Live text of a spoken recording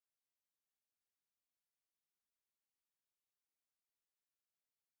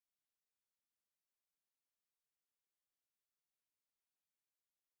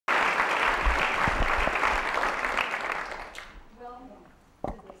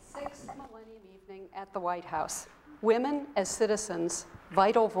at the White House. Women as citizens,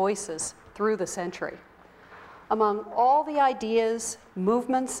 vital voices through the century. Among all the ideas,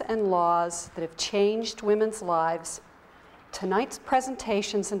 movements, and laws that have changed women's lives, tonight's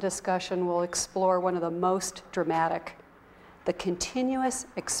presentations and discussion will explore one of the most dramatic, the continuous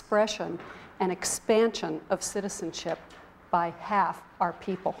expression and expansion of citizenship by half our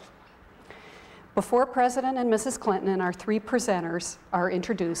people. Before President and Mrs. Clinton and our three presenters are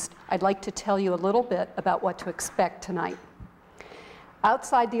introduced, I'd like to tell you a little bit about what to expect tonight.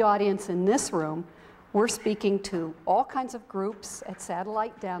 Outside the audience in this room, we're speaking to all kinds of groups at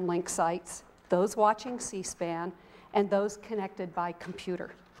satellite downlink sites, those watching C-SPAN, and those connected by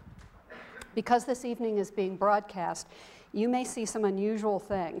computer. Because this evening is being broadcast, you may see some unusual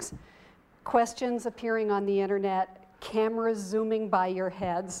things. Questions appearing on the internet, cameras zooming by your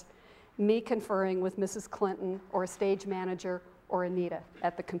heads, me conferring with Mrs. Clinton or a stage manager or Anita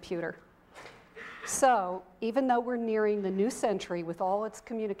at the computer. So, even though we're nearing the new century with all its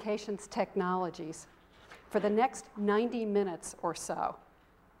communications technologies, for the next 90 minutes or so,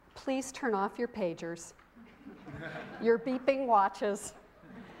 please turn off your pagers, your beeping watches,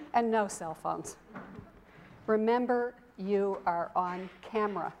 and no cell phones. Remember, you are on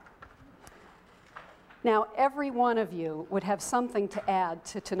camera. Now, every one of you would have something to add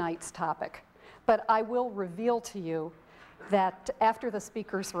to tonight's topic, but I will reveal to you that after the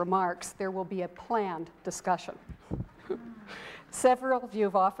speaker's remarks, there will be a planned discussion. Several of you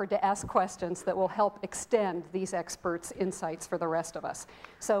have offered to ask questions that will help extend these experts' insights for the rest of us.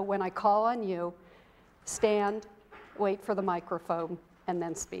 So when I call on you, stand, wait for the microphone, and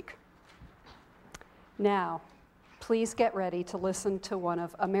then speak. Now, please get ready to listen to one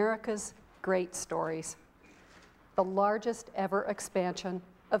of America's great stories, the largest ever expansion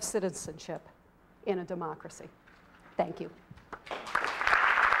of citizenship in a democracy. Thank you.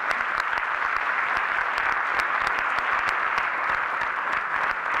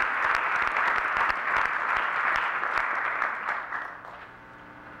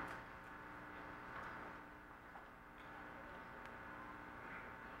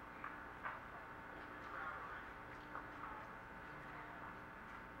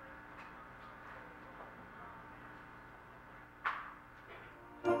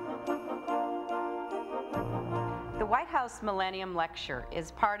 The White House Millennium Lecture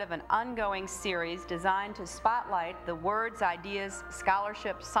is part of an ongoing series designed to spotlight the words, ideas,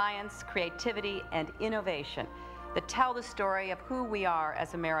 scholarship, science, creativity, and innovation that tell the story of who we are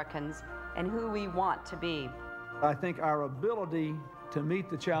as Americans and who we want to be. I think our ability to meet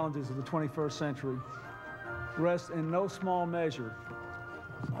the challenges of the 21st century rests in no small measure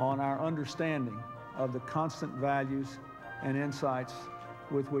on our understanding of the constant values and insights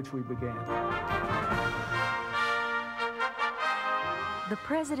with which we began. The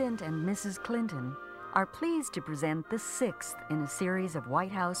President and Mrs. Clinton are pleased to present the 6th in a series of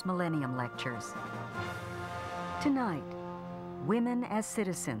White House Millennium Lectures. Tonight, Women as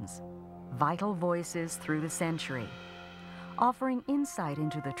Citizens, Vital Voices Through the Century, offering insight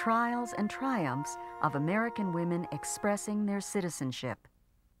into the trials and triumphs of American women expressing their citizenship.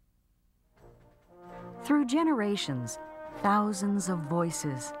 Through generations, thousands of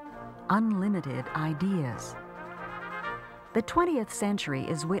voices, unlimited ideas. The 20th century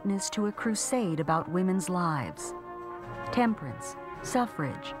is witness to a crusade about women's lives. Temperance,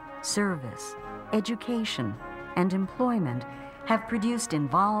 suffrage, service, education, and employment have produced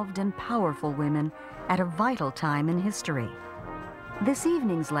involved and powerful women at a vital time in history. This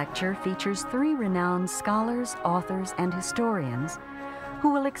evening's lecture features 3 renowned scholars, authors, and historians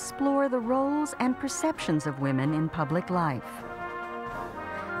who will explore the roles and perceptions of women in public life.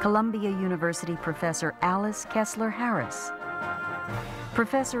 Columbia University Professor Alice Kessler Harris,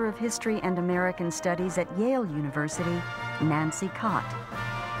 Professor of History and American Studies at Yale University, Nancy Cott,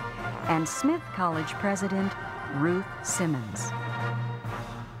 and Smith College President, Ruth Simmons.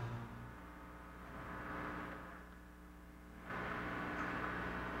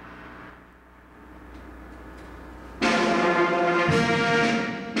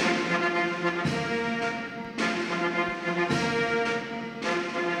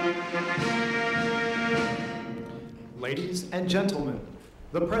 Ladies and gentlemen,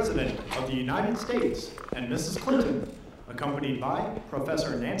 the President of the United States and Mrs. Clinton, accompanied by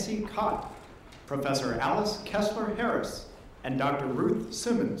Professor Nancy Cott, Professor Alice Kessler Harris, and Dr. Ruth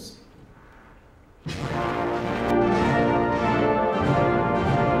Simmons.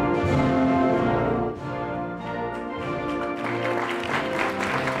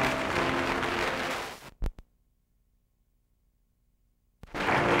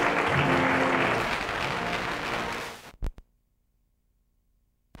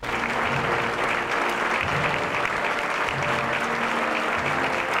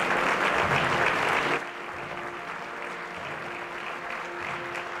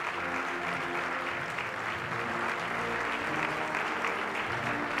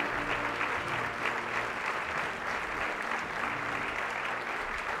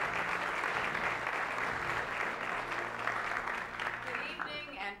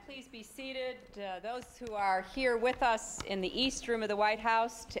 those who are here with us in the East Room of the White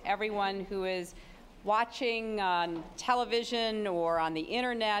House, to everyone who is watching on television or on the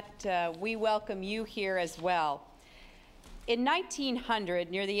internet, we welcome you here as well. In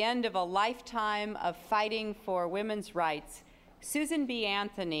 1900, near the end of a lifetime of fighting for women's rights, Susan B.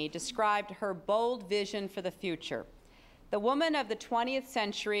 Anthony described her bold vision for the future. The woman of the 20th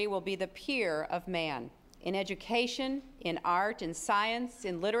century will be the peer of man. In education, in art, in science,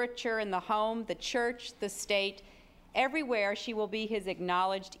 in literature, in the home, the church, the state, everywhere she will be his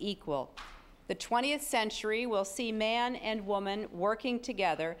acknowledged equal. The 20th century will see man and woman working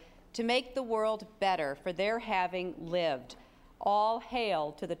together to make the world better for their having lived. All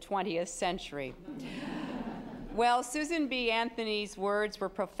hail to the 20th century. Well, Susan B. Anthony's words were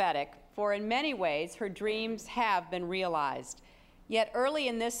prophetic, for in many ways her dreams have been realized. Yet early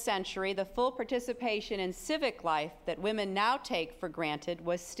in this century, the full participation in civic life that women now take for granted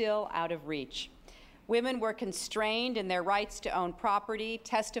was still out of reach. Women were constrained in their rights to own property,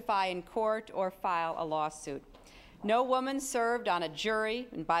 testify in court, or file a lawsuit. No woman served on a jury,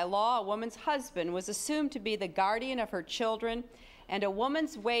 and by law, a woman's husband was assumed to be the guardian of her children, and a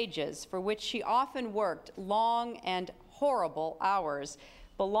woman's wages, for which she often worked long and horrible hours,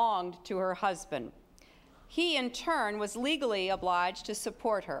 belonged to her husband. He, in turn, was legally obliged to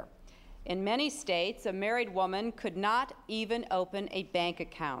support her. In many states, a married woman could not even open a bank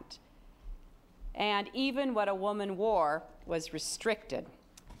account. And even what a woman wore was restricted.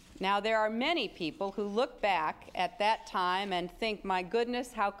 Now, there are many people who look back at that time and think, my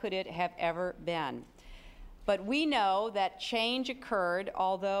goodness, how could it have ever been? But we know that change occurred,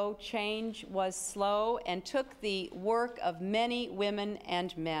 although change was slow and took the work of many women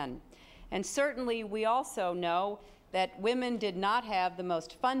and men. And certainly we also know that women did not have the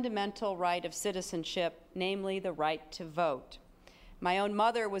most fundamental right of citizenship, namely the right to vote. My own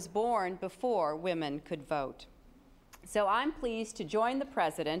mother was born before women could vote. So I'm pleased to join the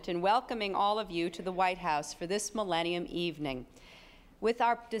President in welcoming all of you to the White House for this Millennium Evening. With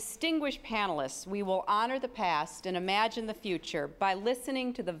our distinguished panelists, we will honor the past and imagine the future by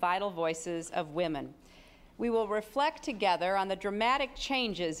listening to the vital voices of women. We will reflect together on the dramatic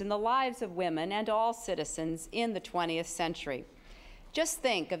changes in the lives of women and all citizens in the 20th century. Just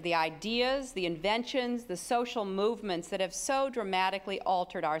think of the ideas, the inventions, the social movements that have so dramatically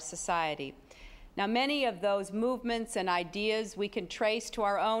altered our society. Now, many of those movements and ideas we can trace to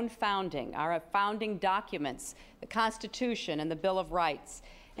our own founding, our founding documents, the Constitution and the Bill of Rights.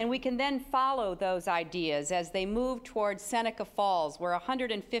 And we can then follow those ideas as they move towards Seneca Falls, where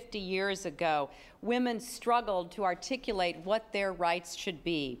 150 years ago, women struggled to articulate what their rights should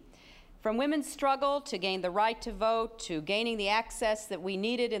be. From women's struggle to gain the right to vote, to gaining the access that we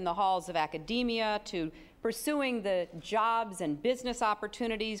needed in the halls of academia, to pursuing the jobs and business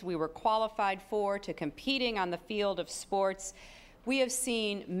opportunities we were qualified for, to competing on the field of sports, we have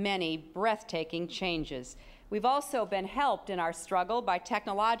seen many breathtaking changes. We've also been helped in our struggle by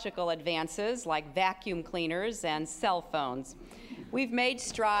technological advances like vacuum cleaners and cell phones. We've made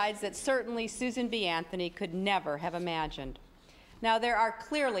strides that certainly Susan B. Anthony could never have imagined. Now, there are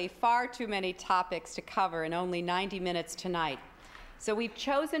clearly far too many topics to cover in only 90 minutes tonight. So we've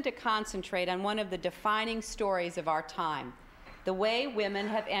chosen to concentrate on one of the defining stories of our time, the way women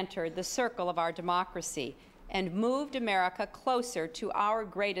have entered the circle of our democracy and moved America closer to our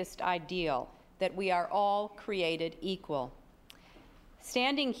greatest ideal, that we are all created equal.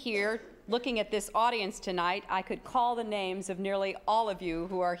 Standing here, looking at this audience tonight, I could call the names of nearly all of you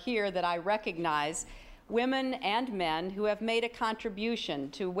who are here that I recognize, women and men who have made a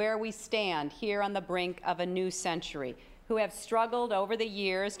contribution to where we stand here on the brink of a new century, who have struggled over the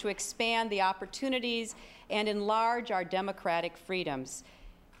years to expand the opportunities and enlarge our democratic freedoms.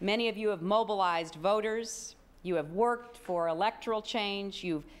 Many of you have mobilized voters, you have worked for electoral change,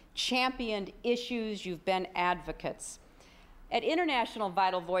 you've championed issues, you've been advocates. At international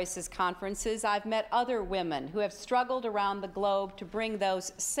Vital Voices conferences, I've met other women who have struggled around the globe to bring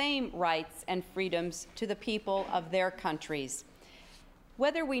those same rights and freedoms to the people of their countries.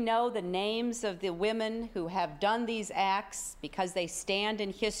 Whether we know the names of the women who have done these acts because they stand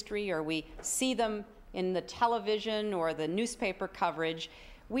in history, or we see them in the television or the newspaper coverage,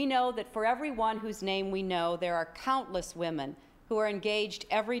 we know that for every one whose name we know, there are countless women who are engaged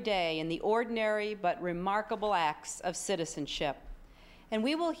every day in the ordinary but remarkable acts of citizenship. And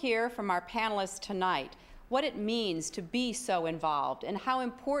we will hear from our panelists tonight what it means to be so involved and how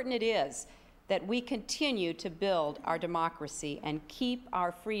important it is that we continue to build our democracy and keep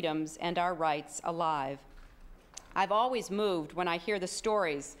our freedoms and our rights alive. I've always moved when I hear the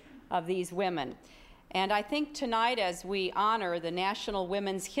stories of these women. And I think tonight, as we honor the National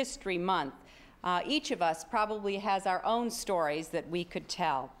Women's History Month, Each of us probably has our own stories that we could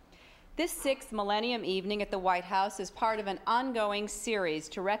tell. This 6th Millennium Evening at the White House is part of an ongoing series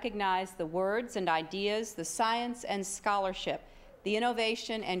to recognize the words and ideas, the science and scholarship, the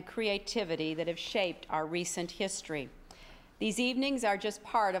innovation and creativity that have shaped our recent history. These evenings are just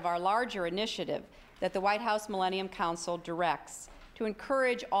part of our larger initiative that the White House Millennium Council directs to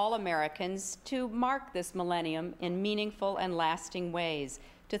encourage all Americans to mark this millennium in meaningful and lasting ways,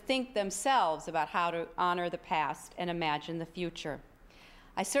 to think themselves about how to honor the past and imagine the future.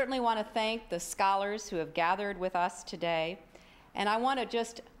 I certainly want to thank the scholars who have gathered with us today, and I want to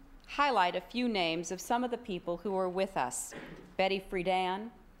just highlight a few names of some of the people who are with us. Betty Friedan,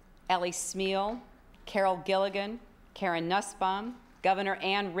 Ellie Smeal, Carol Gilligan, Karen Nussbaum, Governor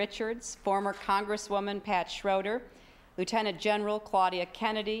Ann Richards, former Congresswoman Pat Schroeder, Lieutenant General Claudia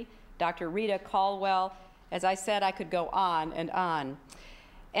Kennedy, Dr. Rita Caldwell. As I said, I could go on and on.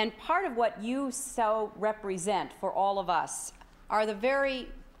 And part of what you so represent for all of us are the very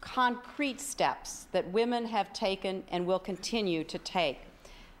concrete steps that women have taken and will continue to take.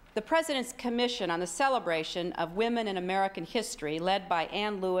 The President's Commission on the Celebration of Women in American History, led by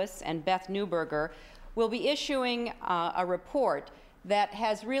Ann Lewis and Beth Newberger, will be issuing a report that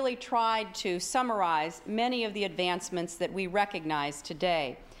has really tried to summarize many of the advancements that we recognize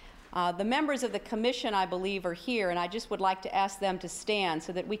today. The members of the Commission, I believe, are here, and I just would like to ask them to stand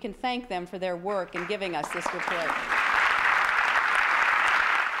so that we can thank them for their work in giving us this report.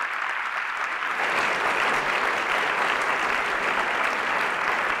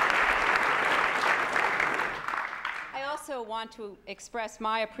 I also want to express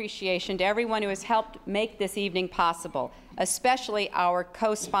my appreciation to everyone who has helped make this evening possible, especially our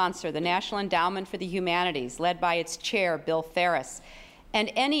co-sponsor, the National Endowment for the Humanities, led by its chair, Bill Ferris, and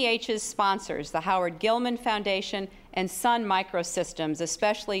NEH's sponsors, the Howard Gilman Foundation and Sun Microsystems,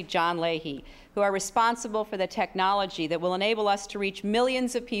 especially John Leahy, who are responsible for the technology that will enable us to reach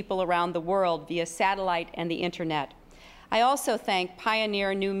millions of people around the world via satellite and the Internet. I also thank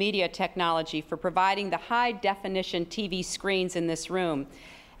Pioneer New Media Technology for providing the high-definition TV screens in this room.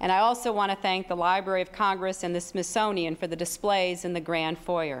 And I also want to thank the Library of Congress and the Smithsonian for the displays in the Grand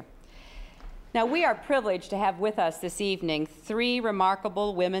Foyer. Now, we are privileged to have with us this evening 3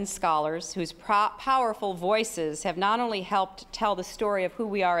 remarkable women scholars whose powerful voices have not only helped tell the story of who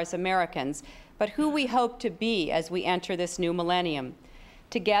we are as Americans, but who we hope to be as we enter this new millennium.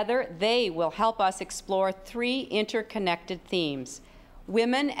 Together, they will help us explore 3 interconnected themes: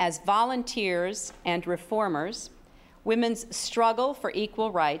 women as volunteers and reformers, women's struggle for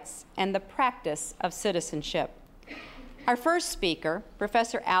equal rights, and the practice of citizenship. Our first speaker,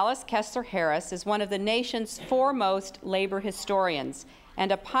 Professor Alice Kessler Harris, is one of the nation's foremost labor historians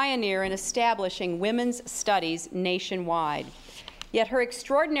and a pioneer in establishing women's studies nationwide. Yet her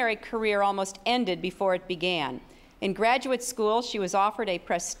extraordinary career almost ended before it began. In graduate school, she was offered a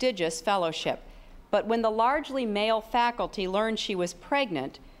prestigious fellowship, but when the largely male faculty learned she was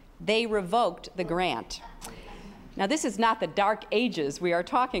pregnant, they revoked the grant. Now, this is not the dark ages we are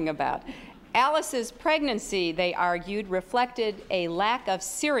talking about. Alice's pregnancy, they argued, reflected a lack of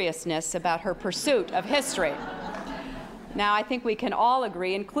seriousness about her pursuit of history. Now, I think we can all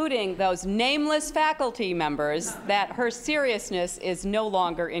agree, including those nameless faculty members, that her seriousness is no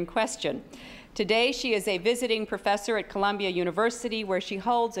longer in question. Today, she is a visiting professor at Columbia University, where she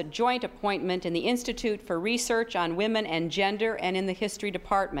holds a joint appointment in the Institute for Research on Women and Gender and in the History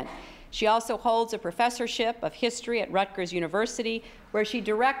Department. She also holds a professorship of history at Rutgers University, where she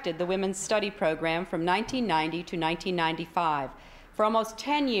directed the Women's Study program from 1990 to 1995. For almost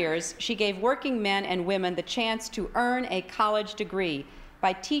 10 years, she gave working men and women the chance to earn a college degree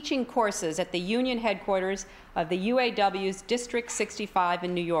by teaching courses at the union headquarters of the UAW's District 65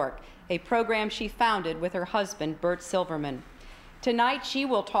 in New York, a program she founded with her husband, Bert Silverman. Tonight, she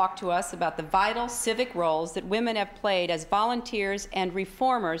will talk to us about the vital civic roles that women have played as volunteers and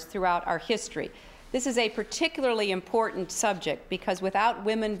reformers throughout our history. This is a particularly important subject because without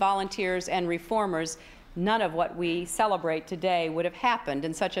women volunteers and reformers, none of what we celebrate today would have happened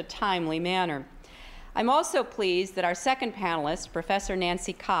in such a timely manner. I'm also pleased that our second panelist, Professor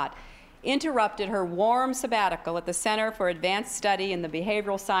Nancy Cott, interrupted her warm sabbatical at the Center for Advanced Study in the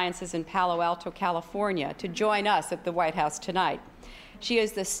Behavioral Sciences in Palo Alto, California, to join us at the White House tonight. She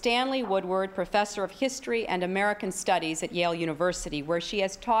is the Stanley Woodward Professor of History and American Studies at Yale University, where she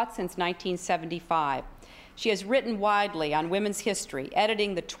has taught since 1975. She has written widely on women's history,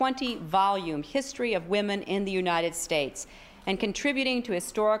 editing the 20-volume History of Women in the United States, and contributing to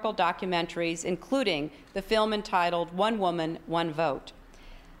historical documentaries, including the film entitled One Woman, One Vote.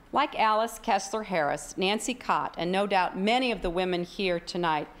 Like Alice Kessler Harris, Nancy Cott, and no doubt many of the women here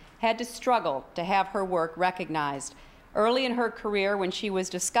tonight, had to struggle to have her work recognized. Early in her career, when she was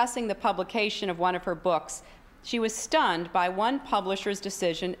discussing the publication of one of her books, she was stunned by one publisher's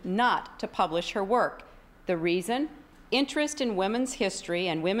decision not to publish her work. The reason? Interest in women's history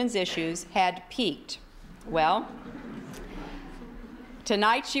and women's issues had peaked. Well,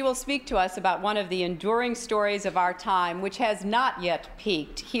 tonight she will speak to us about one of the enduring stories of our time which has not yet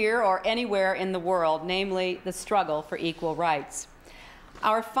peaked here or anywhere in the world, namely the struggle for equal rights.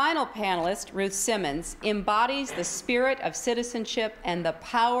 Our final panelist, Ruth Simmons, embodies the spirit of citizenship and the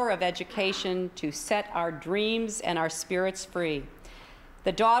power of education to set our dreams and our spirits free.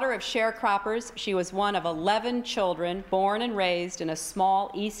 The daughter of sharecroppers, she was one of 11 children born and raised in a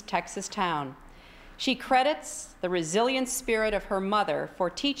small East Texas town. She credits the resilient spirit of her mother for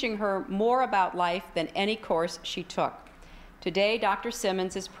teaching her more about life than any course she took. Today, Dr.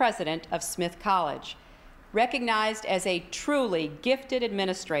 Simmons is president of Smith College. Recognized as a truly gifted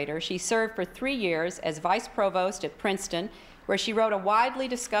administrator, she served for 3 years as vice provost at Princeton, where she wrote a widely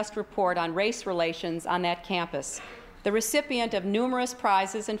discussed report on race relations on that campus. The recipient of numerous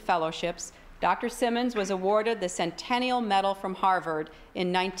prizes and fellowships, Dr. Simmons was awarded the Centennial Medal from Harvard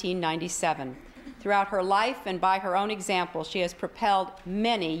in 1997. Throughout her life and by her own example, she has propelled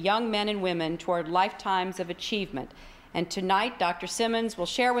many young men and women toward lifetimes of achievement. And tonight, Dr. Simmons will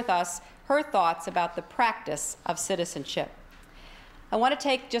share with us her thoughts about the practice of citizenship. I want to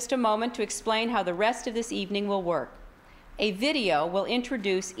take just a moment to explain how the rest of this evening will work. A video will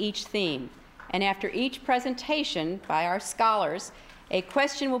introduce each theme, and after each presentation by our scholars, a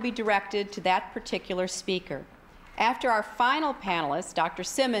question will be directed to that particular speaker. After our final panelist, Dr.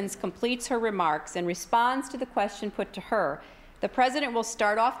 Simmons, completes her remarks and responds to the question put to her, the President will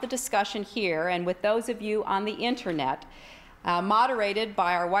start off the discussion here and with those of you on the internet, moderated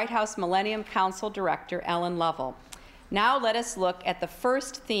by our White House Millennium Council Director, Ellen Lovell. Now let us look at the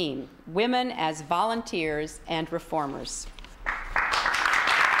first theme, women as volunteers and reformers.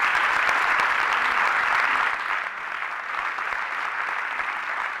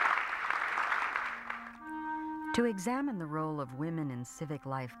 To examine the role of women in civic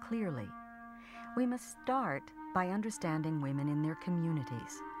life clearly, we must start by understanding women in their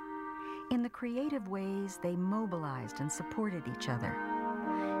communities, in the creative ways they mobilized and supported each other,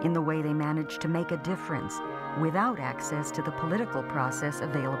 in the way they managed to make a difference without access to the political process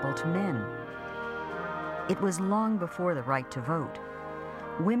available to men. It was long before the right to vote.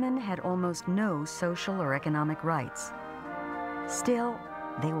 Women had almost no social or economic rights. Still,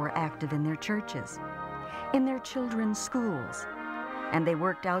 they were active in their churches, in their children's schools, and they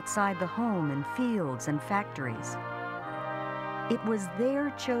worked outside the home in fields and factories. It was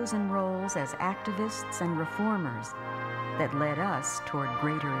their chosen roles as activists and reformers that led us toward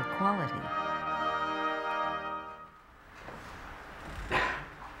greater equality.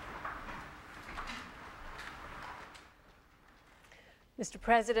 Mr.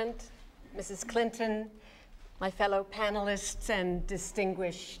 President, Mrs. Clinton, my fellow panelists and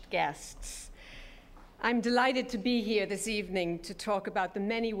distinguished guests, I'm delighted to be here this evening to talk about the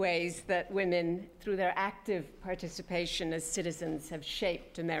many ways that women, through their active participation as citizens, have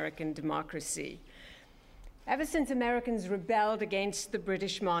shaped American democracy. Ever since Americans rebelled against the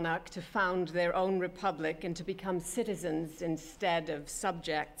British monarch to found their own republic and to become citizens instead of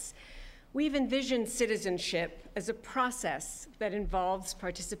subjects, we've envisioned citizenship as a process that involves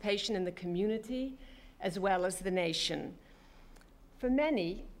participation in the community as well as the nation. For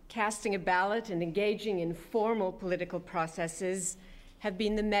many, casting a ballot and engaging in formal political processes have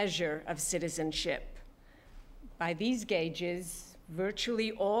been the measure of citizenship. By these gauges,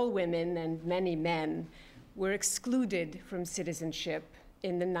 virtually all women and many men were excluded from citizenship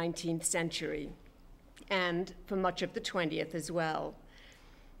in the 19th century, and for much of the 20th as well.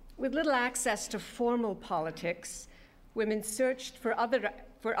 With little access to formal politics, women searched for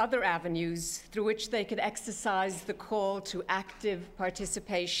other avenues through which they could exercise the call to active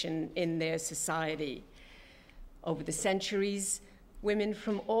participation in their society. Over the centuries, women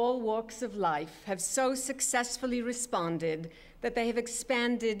from all walks of life have so successfully responded that they have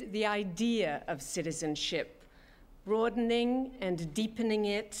expanded the idea of citizenship, broadening and deepening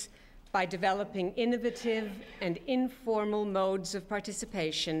it by developing innovative and informal modes of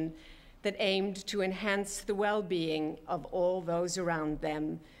participation that aimed to enhance the well-being of all those around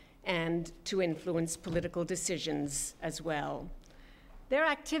them and to influence political decisions as well. Their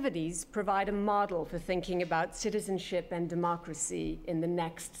activities provide a model for thinking about citizenship and democracy in the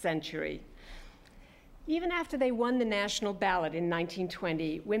next century. Even after they won the national ballot in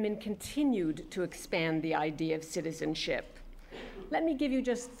 1920, women continued to expand the idea of citizenship. Let me give you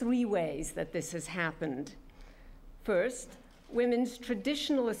just 3 ways that this has happened. First, women's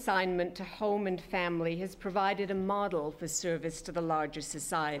traditional assignment to home and family has provided a model for service to the larger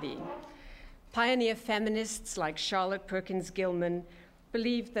society. Pioneer feminists like Charlotte Perkins Gilman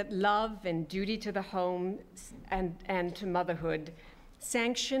believed that love and duty to the home and to motherhood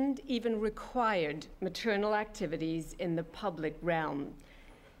sanctioned, even required, maternal activities in the public realm.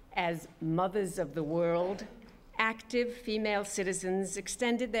 As mothers of the world, active female citizens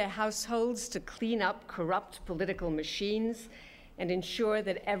extended their households to clean up corrupt political machines and ensure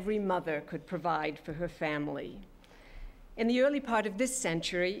that every mother could provide for her family. In the early part of this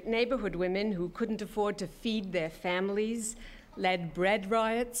century, neighborhood women who couldn't afford to feed their families led bread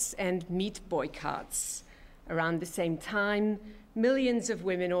riots and meat boycotts. Around the same time, millions of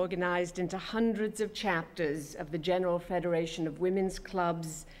women organized into hundreds of chapters of the General Federation of Women's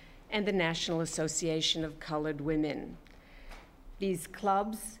Clubs and the National Association of Colored Women. These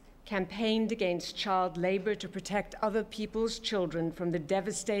clubs campaigned against child labor to protect other people's children from the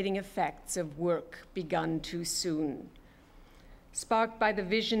devastating effects of work begun too soon. Sparked by the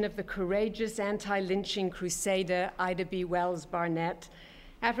vision of the courageous anti-lynching crusader Ida B. Wells Barnett,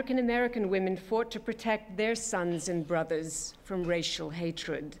 African American women fought to protect their sons and brothers from racial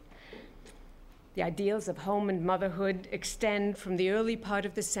hatred. The ideals of home and motherhood extend from the early part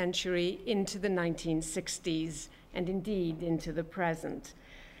of the century into the 1960s, and indeed into the present.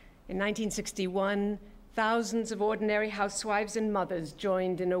 In 1961, thousands of ordinary housewives and mothers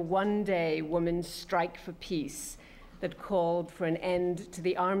joined in a one-day women's strike for peace that called for an end to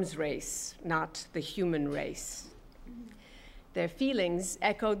the arms race, not the human race. Their feelings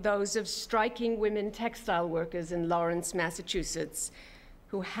echoed those of striking women textile workers in Lawrence, Massachusetts,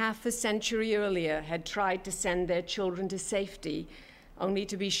 who half a century earlier had tried to send their children to safety, only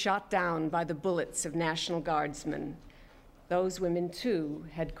to be shot down by the bullets of National Guardsmen. Those women, too,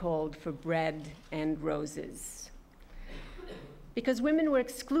 had called for bread and roses. Because women were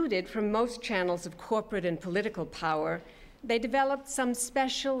excluded from most channels of corporate and political power, they developed some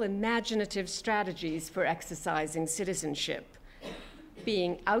special imaginative strategies for exercising citizenship.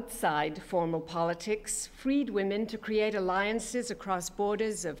 Being outside formal politics freed women to create alliances across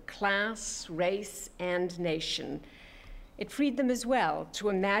borders of class, race, and nation. It freed them as well to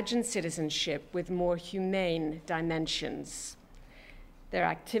imagine citizenship with more humane dimensions. Their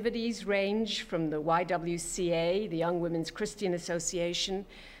activities range from the YWCA, the Young Women's Christian Association,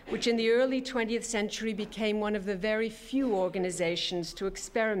 which in the early 20th century became one of the very few organizations to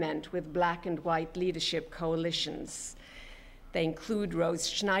experiment with Black and white leadership coalitions. They include Rose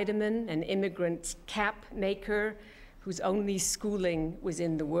Schneiderman, an immigrant cap maker whose only schooling was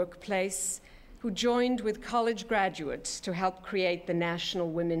in the workplace, who joined with college graduates to help create the National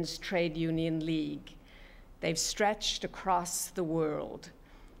Women's Trade Union League. They've stretched across the world.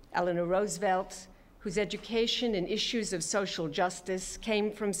 Eleanor Roosevelt, whose education in issues of social justice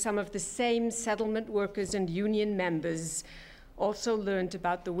came from some of the same settlement workers and union members, also learned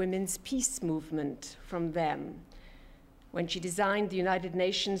about the women's peace movement from them. When she designed the United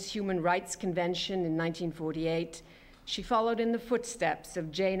Nations Human Rights Convention in 1948, she followed in the footsteps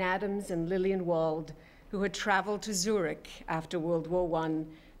of Jane Addams and Lillian Wald, who had traveled to Zurich after World War I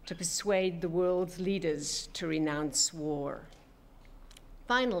to persuade the world's leaders to renounce war.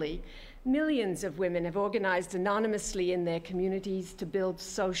 Finally, millions of women have organized anonymously in their communities to build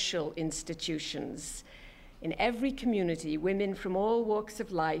social institutions. In every community, women from all walks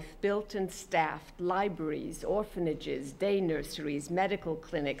of life built and staffed libraries, orphanages, day nurseries, medical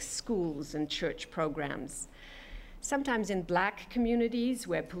clinics, schools, and church programs. Sometimes in Black communities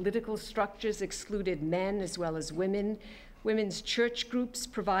where political structures excluded men as well as women, women's church groups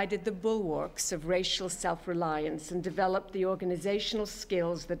provided the bulwarks of racial self-reliance and developed the organizational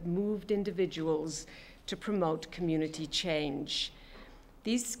skills that moved individuals to promote community change.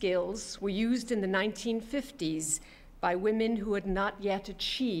 These skills were used in the 1950s by women who had not yet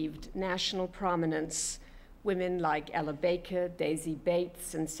achieved national prominence, women like Ella Baker, Daisy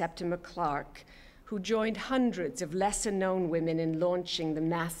Bates, and Septima Clark, who joined hundreds of lesser-known women in launching the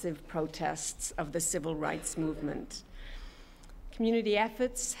massive protests of the civil rights movement. Community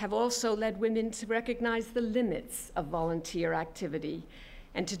efforts have also led women to recognize the limits of volunteer activity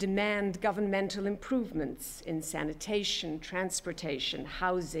and to demand governmental improvements in sanitation, transportation,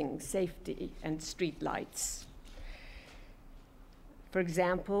 housing, safety, and streetlights. For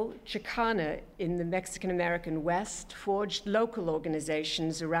example, Chicana in the Mexican-American West forged local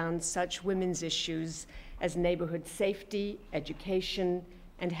organizations around such women's issues as neighborhood safety, education,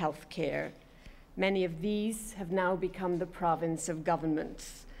 and health care. Many of these have now become the province of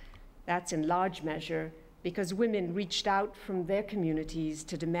governments. That's in large measure because women reached out from their communities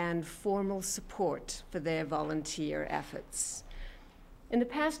to demand formal support for their volunteer efforts. In the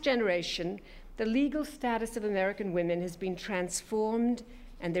past generation, the legal status of American women has been transformed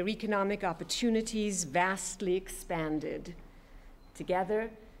and their economic opportunities vastly expanded. Together,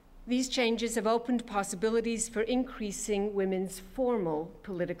 these changes have opened possibilities for increasing women's formal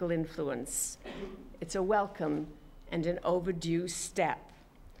political influence. It's a welcome and an overdue step.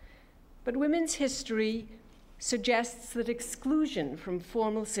 But women's history suggests that exclusion from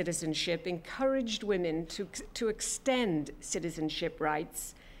formal citizenship encouraged women to extend citizenship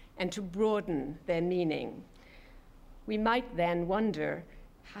rights and to broaden their meaning. We might then wonder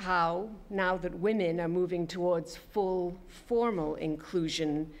how, now that women are moving towards full formal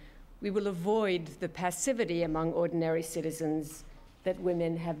inclusion, we will avoid the passivity among ordinary citizens that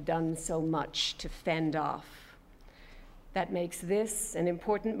women have done so much to fend off. That makes this an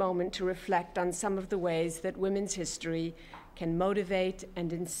important moment to reflect on some of the ways that women's history can motivate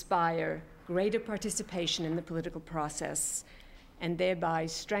and inspire greater participation in the political process and thereby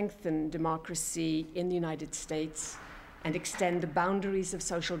strengthen democracy in the United States and extend the boundaries of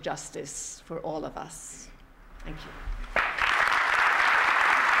social justice for all of us. Thank you.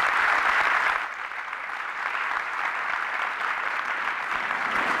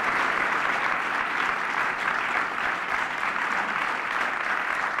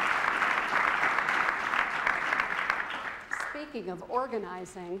 Speaking of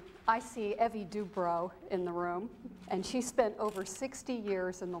organizing, I see Evie Dubrow in the room, and she spent over 60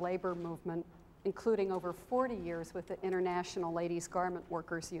 years in the labor movement, including over 40 years with the International Ladies Garment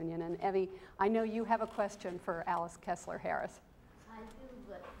Workers Union. And Evie, I know you have a question for Alice Kessler-Harris. I do,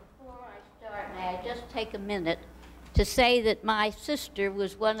 but before I start, may I just take a minute to say that my sister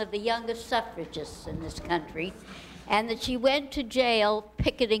was one of the youngest suffragists in this country, and that she went to jail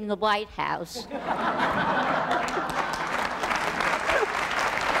picketing the White House.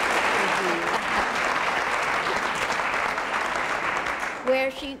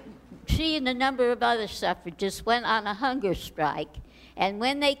 Where she and a number of other suffragists went on a hunger strike, and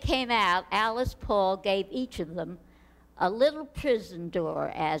when they came out, Alice Paul gave each of them a little prison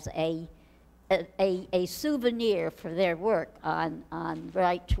door as a souvenir for their work on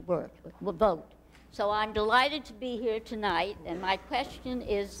right to work, vote. So I'm delighted to be here tonight, and my question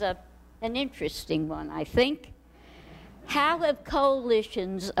is an interesting one, I think. How have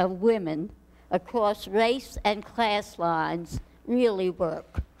coalitions of women across race and class lines really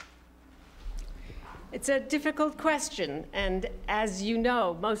work? It's a difficult question, and as you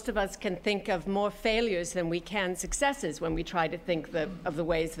know, most of us can think of more failures than we can successes when we try to think of the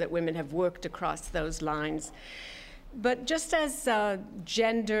ways that women have worked across those lines. But just as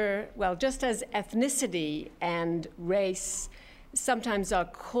just as ethnicity and race sometimes are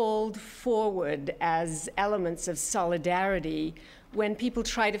called forward as elements of solidarity when people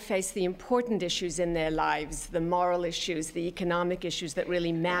try to face the important issues in their lives, the moral issues, the economic issues that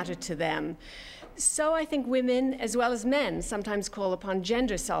really matter to them. So I think women, as well as men, sometimes call upon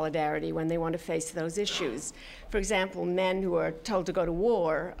gender solidarity when they want to face those issues. For example, men who are told to go to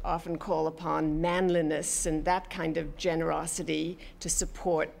war often call upon manliness and that kind of generosity to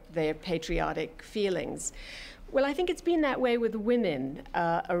support their patriotic feelings. Well, I think it's been that way with women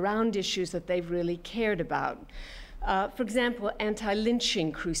around issues that they've really cared about. For example,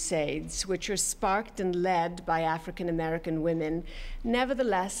 anti-lynching crusades, which are sparked and led by African-American women,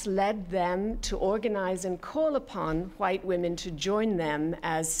 nevertheless led them to organize and call upon white women to join them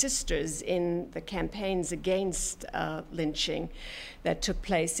as sisters in the campaigns against lynching that took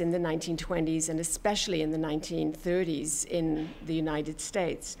place in the 1920s and especially in the 1930s in the United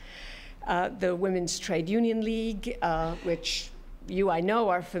States. The Women's Trade Union League, which you, I know,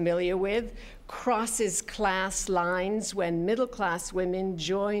 are familiar with, crosses class lines when middle-class women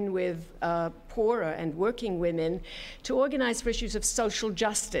join with poorer and working women to organize for issues of social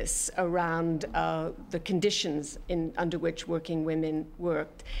justice around the conditions under which working women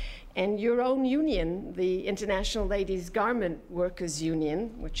worked. And your own union, the International Ladies Garment Workers Union,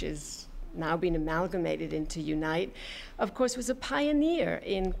 which is now been amalgamated into Unite, of course, was a pioneer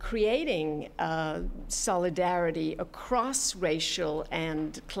in creating solidarity across racial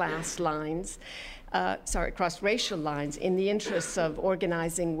and class lines, across racial lines in the interests of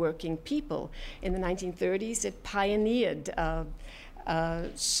organizing working people. In the 1930s, it pioneered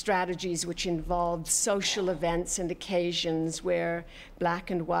strategies which involved social events and occasions where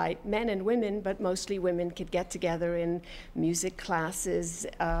black and white men and women, but mostly women, could get together in music classes,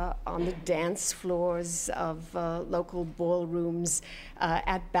 on the dance floors of local ballrooms,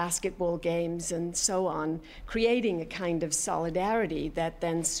 at basketball games, and so on, creating a kind of solidarity that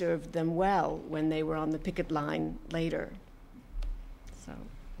then served them well when they were on the picket line later. So.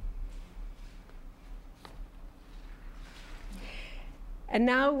 And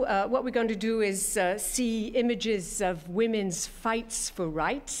now what we're going to do is see images of women's fights for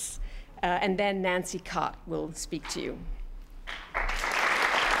rights, and then Nancy Cott will speak to you.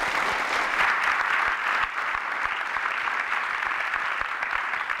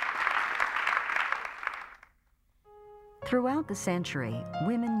 Throughout the century,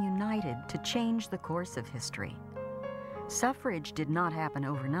 women united to change the course of history. Suffrage did not happen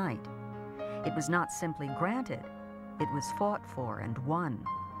overnight. It was not simply granted. It was fought for and won.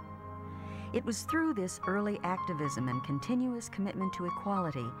 It was through this early activism and continuous commitment to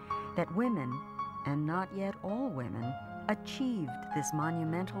equality that women, and not yet all women, achieved this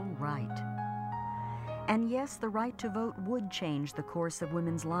monumental right. And yes, the right to vote would change the course of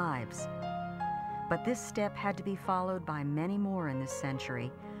women's lives. But this step had to be followed by many more in this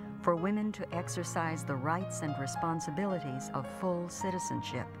century for women to exercise the rights and responsibilities of full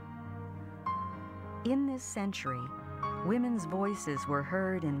citizenship. In this century, women's voices were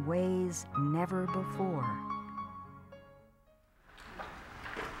heard in ways never before.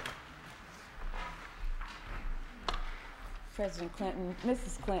 President Clinton,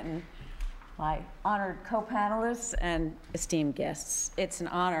 Mrs. Clinton, my honored co-panelists and esteemed guests, it's an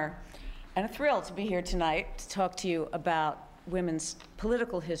honor and a thrill to be here tonight to talk to you about women's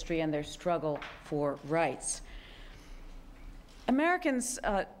political history and their struggle for rights. Americans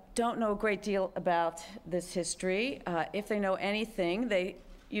don't know a great deal about this history. If they know anything, they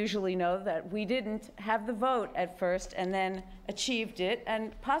usually know that we didn't have the vote at first and then achieved it,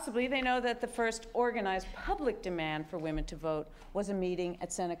 and possibly they know that the first organized public demand for women to vote was a meeting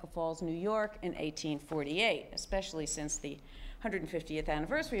at Seneca Falls, New York in 1848, especially since the 150th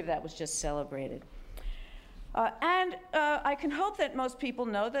anniversary of that was just celebrated. I can hope that most people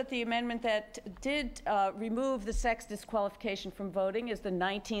know that the amendment that did remove the sex disqualification from voting is the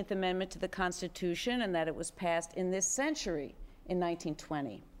 19th Amendment to the Constitution, and that it was passed in this century in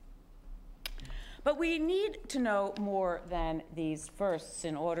 1920. But we need to know more than these firsts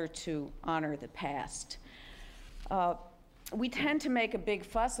in order to honor the past. We tend to make a big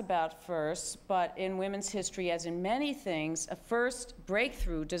fuss about firsts, but in women's history, as in many things, a first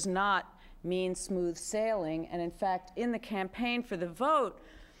breakthrough does not mean smooth sailing. And in fact, in the campaign for the vote,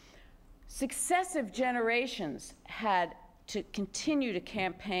 successive generations had to continue to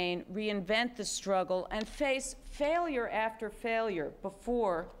campaign, reinvent the struggle, and face failure after failure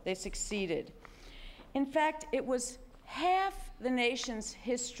before they succeeded. In fact, it was half the nation's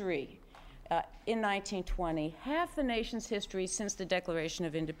history in 1920, half the nation's history since the Declaration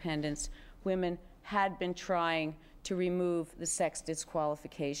of Independence, women had been trying to remove the sex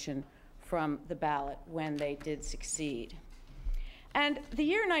disqualification from the ballot when they did succeed. And the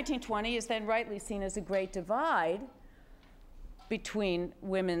year 1920 is then rightly seen as a great divide between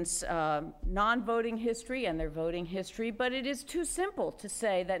women's non-voting history and their voting history, but it is too simple to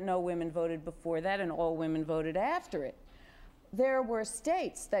say that no women voted before that and all women voted after it. There were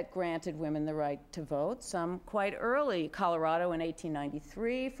states that granted women the right to vote, some quite early. Colorado in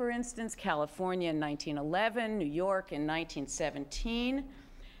 1893, for instance, California in 1911, New York in 1917.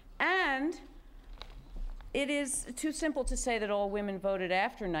 And it is too simple to say that all women voted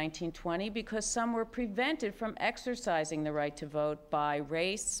after 1920 because some were prevented from exercising the right to vote by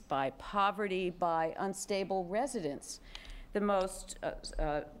race, by poverty, by unstable residence. The most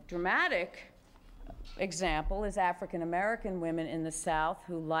dramatic example is African American women in the South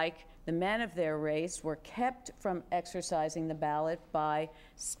who, like the men of their race, were kept from exercising the ballot by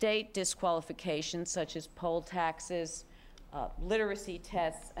state disqualifications such as poll taxes, literacy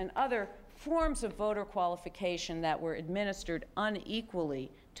tests, and other forms of voter qualification that were administered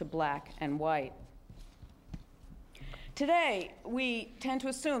unequally to black and white. Today, we tend to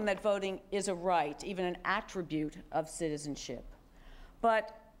assume that voting is a right, even an attribute of citizenship.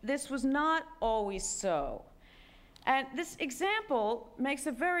 But this was not always so. And this example makes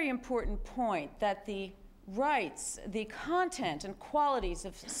a very important point that the rights, the content and qualities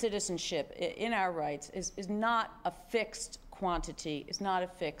of citizenship in our rights is not a fixed quantity, is not a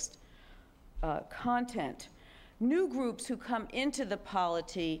fixed content. New groups who come into the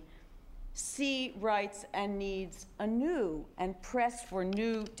polity see rights and needs anew and press for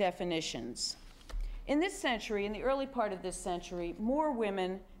new definitions. In this century, in the early part of this century, more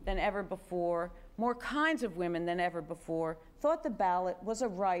women than ever before, more kinds of women than ever before, thought the ballot was a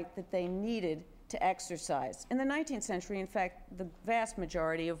right that they needed to exercise. In the 19th century, in fact, the vast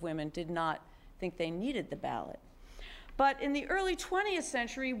majority of women did not think they needed the ballot. But in the early 20th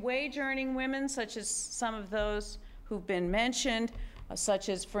century, wage-earning women, such as some of those who've been mentioned, such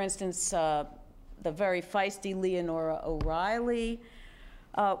as, for instance, the very feisty Leonora O'Reilly,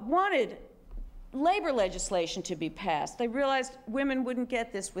 wanted labor legislation to be passed. They realized women wouldn't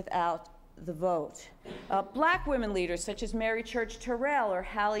get this without the vote. Black women leaders, such as Mary Church Terrell or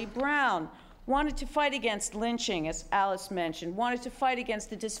Hallie Brown, wanted to fight against lynching, as Alice mentioned, wanted to fight against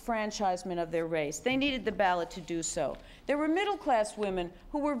the disfranchisement of their race. They needed the ballot to do so. There were middle-class women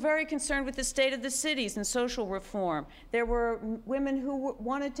who were very concerned with the state of the cities and social reform. There were women who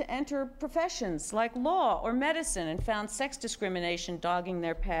wanted to enter professions like law or medicine and found sex discrimination dogging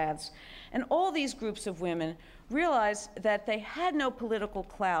their paths. And all these groups of women realized that they had no political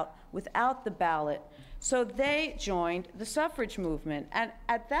clout without the ballot. So they joined the suffrage movement. And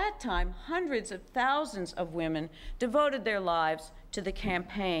at that time, hundreds of thousands of women devoted their lives to the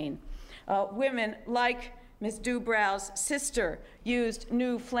campaign. Women like Ms. Dubrow's sister used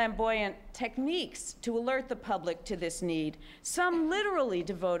new flamboyant techniques to alert the public to this need. Some literally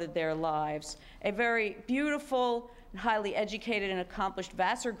devoted their lives. A very beautiful, highly educated and accomplished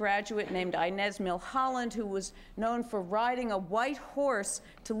Vassar graduate named Inez Milholland, who was known for riding a white horse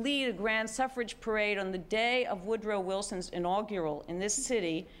to lead a grand suffrage parade on the day of Woodrow Wilson's inaugural in this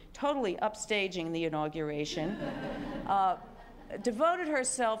city, totally upstaging the inauguration, devoted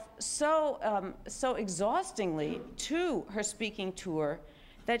herself so exhaustingly to her speaking tour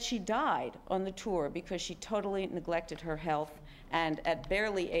that she died on the tour because she totally neglected her health and at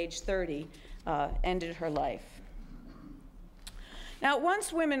barely age 30 ended her life. Now,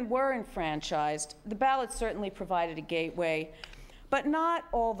 once women were enfranchised, the ballot certainly provided a gateway, but not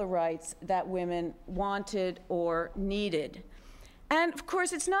all the rights that women wanted or needed. And of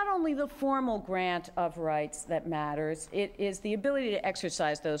course, it's not only the formal grant of rights that matters, it is the ability to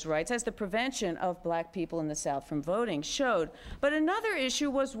exercise those rights, as the prevention of black people in the South from voting showed. But another issue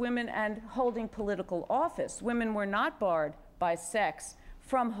was women and holding political office. Women were not barred by sex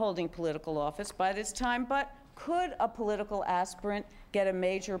from holding political office by this time, but could a political aspirant get a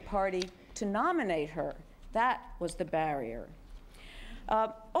major party to nominate her? That was the barrier.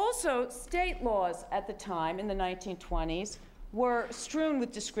 Also, state laws at the time, in the 1920s, were strewn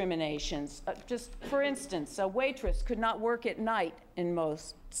with discriminations. Just for instance, a waitress could not work at night in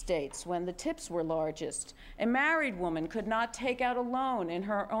most states when the tips were largest. A married woman could not take out a loan in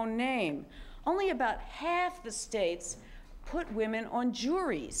her own name. Only about half the states put women on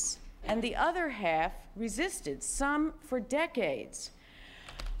juries, and the other half resisted, some for decades.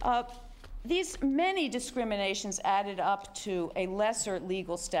 These many discriminations added up to a lesser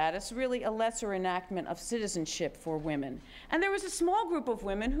legal status, really a lesser enactment of citizenship for women. And there was a small group of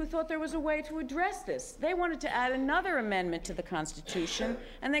women who thought there was a way to address this. They wanted to add another amendment to the Constitution,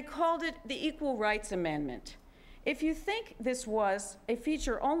 and they called it the Equal Rights Amendment. If you think this was a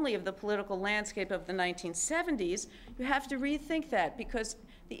feature only of the political landscape of the 1970s, you have to rethink that, because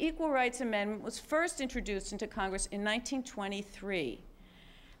the Equal Rights Amendment was first introduced into Congress in 1923.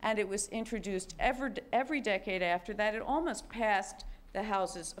 And it was introduced every decade after that. It almost passed the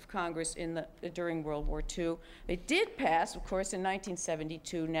houses of Congress during World War II. It did pass, of course, in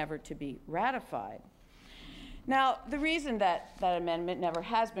 1972, never to be ratified. Now, the reason that that amendment never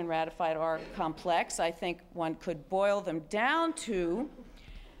has been ratified are complex. I think one could boil them down to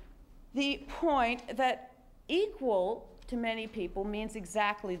the point that equal to many people means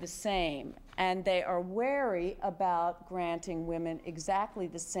exactly the same, and they are wary about granting women exactly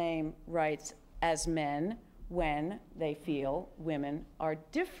the same rights as men when they feel women are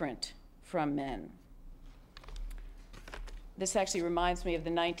different from men. This actually reminds me of the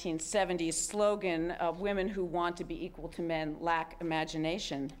 1970s slogan, women who want to be equal to men lack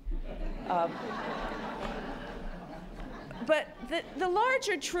imagination. But the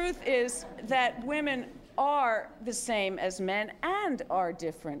larger truth is that women are the same as men and are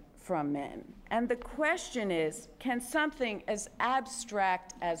different from men. And the question is, can something as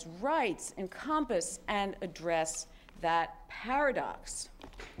abstract as rights encompass and address that paradox?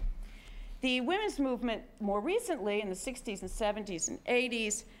 The women's movement more recently, in the 60s and 70s and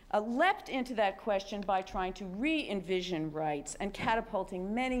 80s, leapt into that question by trying to re-envision rights and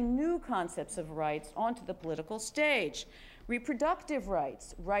catapulting many new concepts of rights onto the political stage. Reproductive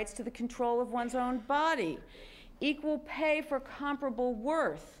rights, rights to the control of one's own body, equal pay for comparable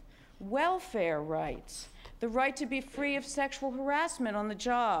worth, welfare rights, the right to be free of sexual harassment on the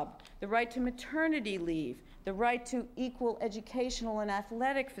job, the right to maternity leave, the right to equal educational and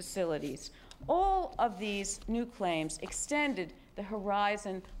athletic facilities. All of these new claims extended the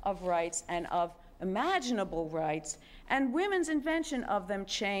horizon of rights and of imaginable rights, and women's invention of them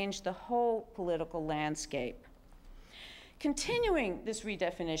changed the whole political landscape. Continuing this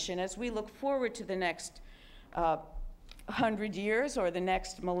redefinition, as we look forward to the next 100 years or the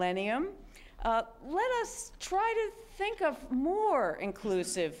next millennium, let us try to think of more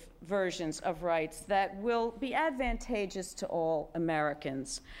inclusive versions of rights that will be advantageous to all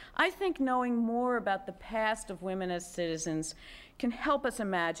Americans. I think knowing more about the past of women as citizens can help us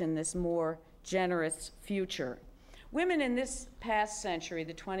imagine this more generous future. Women in this past century,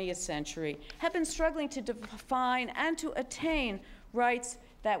 the 20th century, have been struggling to define and to attain rights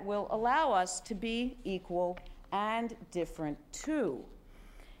that will allow us to be equal and different too.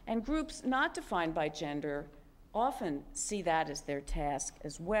 And groups not defined by gender often see that as their task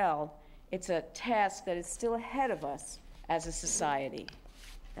as well. It's a task that is still ahead of us as a society.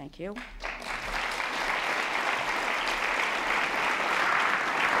 Thank you.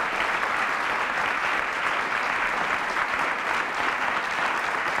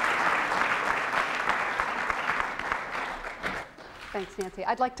 Thanks, Nancy.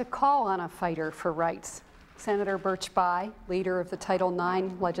 I'd like to call on a fighter for rights. Senator Birch Bayh, leader of the Title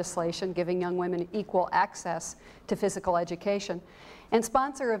IX legislation giving young women equal access to physical education, and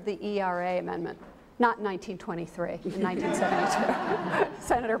sponsor of the ERA amendment, not in 1923, in 1972.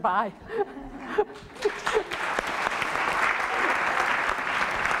 Senator Bayh.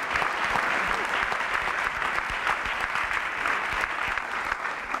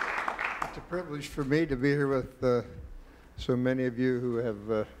 It's a privilege for me to be here with so many of you who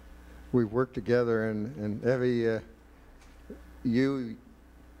have we've worked together, and Evie, you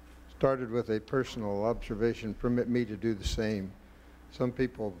started with a personal observation. Permit me to do the same. Some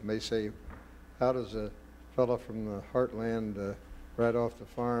people may say, how does a fellow from the heartland right off the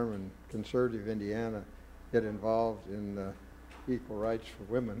farm in conservative Indiana get involved in equal rights for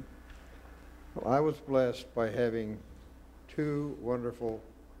women? Well, I was blessed by having two wonderful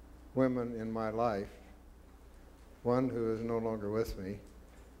women in my life, one who is no longer with me,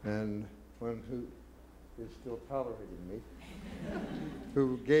 and one who is still tolerating me,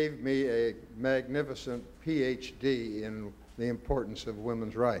 who gave me a magnificent PhD in the importance of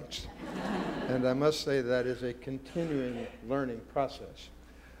women's rights. And I must say that is a continuing learning process.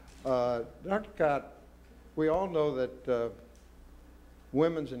 Dr. Cott, we all know that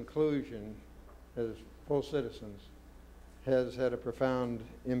women's inclusion as full citizens has had a profound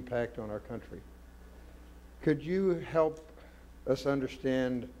impact on our country. Could you help us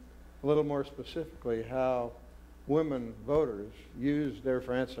understand a little more specifically how women voters use their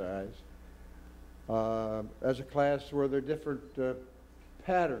franchise as a class? Were there different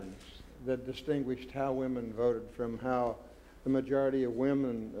patterns that distinguished how women voted from how the majority of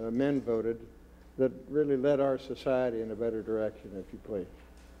men voted that really led our society in a better direction, if you please?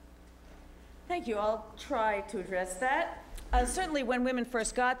 Thank you. I'll try to address that. Certainly when women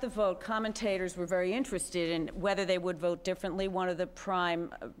first got the vote, commentators were very interested in whether they would vote differently. One of the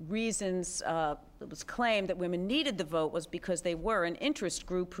prime reasons it was claimed that women needed the vote was because they were an interest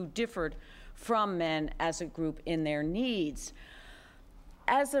group who differed from men as a group in their needs.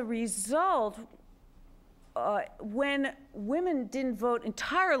 As a result, when women didn't vote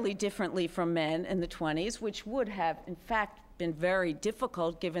entirely differently from men in the 20s, which would have, in fact, been very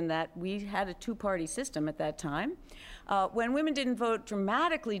difficult given that we had a two-party system at that time. When women didn't vote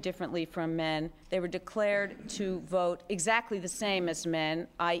dramatically differently from men, they were declared to vote exactly the same as men,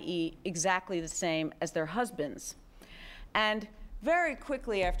 i.e. exactly the same as their husbands. And very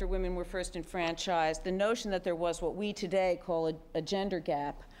quickly after women were first enfranchised, the notion that there was what we today call a gender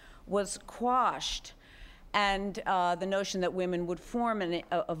gap was quashed, and the notion that women would form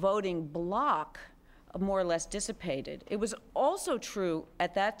a voting bloc more or less dissipated. It was also true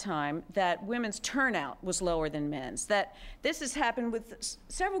at that time that women's turnout was lower than men's, that this has happened with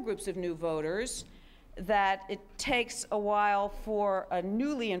several groups of new voters, that it takes a while for a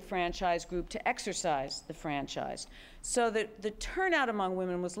newly enfranchised group to exercise the franchise. So that the turnout among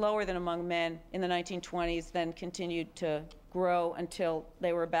women was lower than among men in the 1920s, then continued to grow until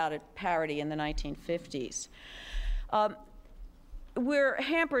they were about at parity in the 1950s. We're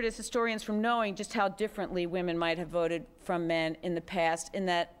hampered as historians from knowing just how differently women might have voted from men in the past, in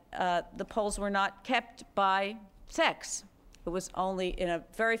that the polls were not kept by sex. It was only in a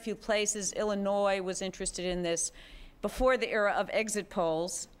very few places. Illinois was interested in this. Before the era of exit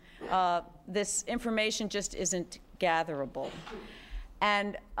polls, this information just isn't gatherable.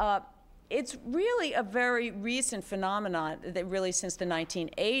 And it's really a very recent phenomenon, that really since the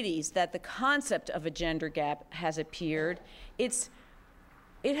 1980s, that the concept of a gender gap has appeared.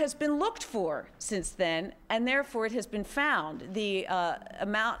 It has been looked for since then, and therefore it has been found. The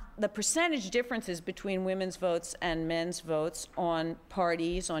percentage differences between women's votes and men's votes on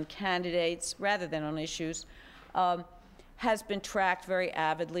parties, on candidates, rather than on issues, has been tracked very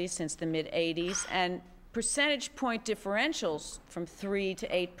avidly since the mid-'80s, and percentage point differentials from 3 to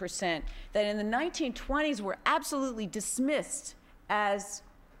 8% that in the 1920s were absolutely dismissed as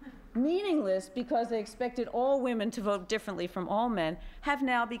meaningless because they expected all women to vote differently from all men, have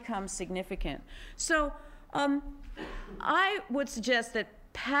now become significant. So I would suggest that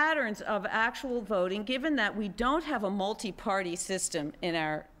patterns of actual voting, given that we don't have a multi-party system in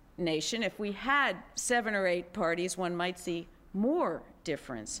our nation, if we had 7 or 8 parties, one might see more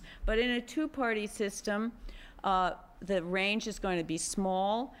difference. But in a 2-party system, the range is going to be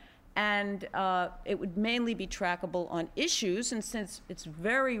small, and it would mainly be trackable on issues, and since it's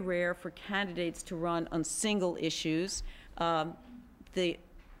very rare for candidates to run on single issues, the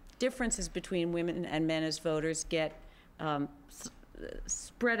differences between women and men as voters get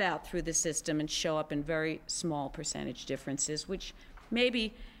spread out through the system and show up in very small percentage differences, which may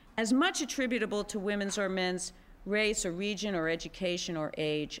be as much attributable to women's or men's race or region or education or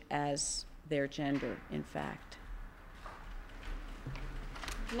age as their gender, in fact.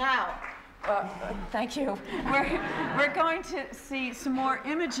 Now, thank you. We're going to see some more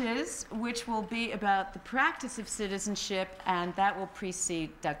images, which will be about the practice of citizenship, and that will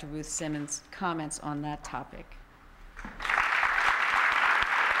precede Dr. Ruth Simmons' comments on that topic.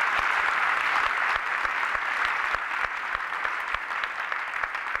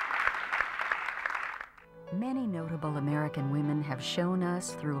 Many notable American women have shown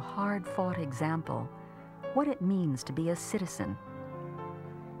us through hard-fought example what it means to be a citizen.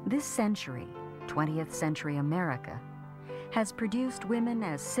 This century, 20th century America, has produced women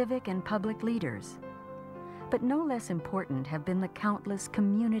as civic and public leaders. But no less important have been the countless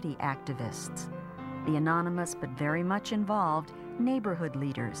community activists, the anonymous but very much involved neighborhood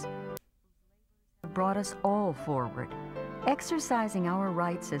leaders who have brought us all forward, exercising our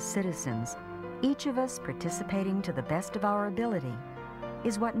rights as citizens. Each of us participating to the best of our ability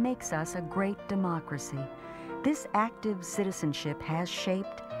is what makes us a great democracy. This active citizenship has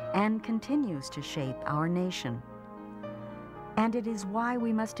shaped and continues to shape our nation. And it is why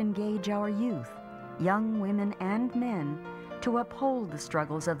we must engage our youth, young women and men, to uphold the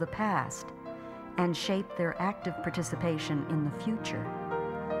struggles of the past and shape their active participation in the future.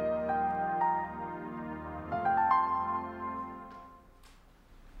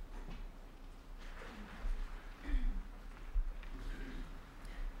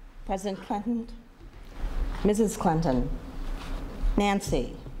 President Clinton, Mrs. Clinton,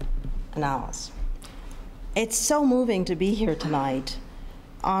 Nancy, and Alice. It's so moving to be here tonight,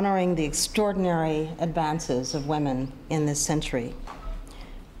 honoring the extraordinary advances of women in this century.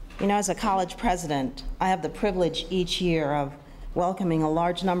 You know, as a college president, I have the privilege each year of welcoming a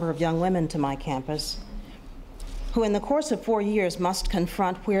large number of young women to my campus who in the course of 4 years must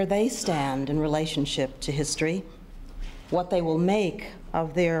confront where they stand in relationship to history, what they will make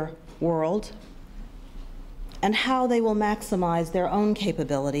of their world, and how they will maximize their own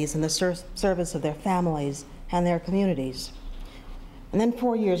capabilities in the service of their families and their communities. And then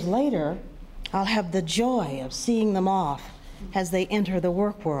 4 years later, I'll have the joy of seeing them off as they enter the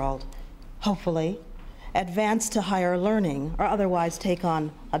work world, hopefully advance to higher learning or otherwise take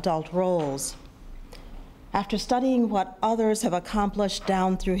on adult roles. After studying what others have accomplished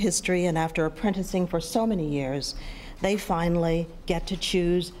down through history and after apprenticing for so many years, they finally get to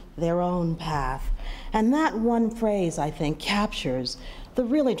choose their own path. And that one phrase, I think, captures the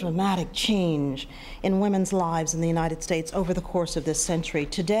really dramatic change in women's lives in the United States over the course of this century.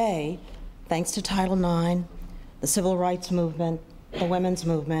 Today, thanks to Title IX, the civil rights movement, the women's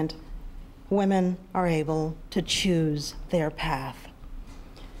movement, women are able to choose their path.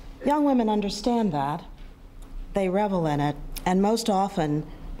 Young women understand that. They revel in it, and most often,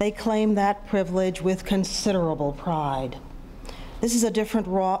 they claim that privilege with considerable pride. This is a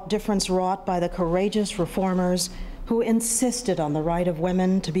difference wrought by the courageous reformers who insisted on the right of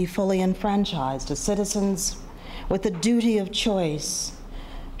women to be fully enfranchised as citizens with the duty of choice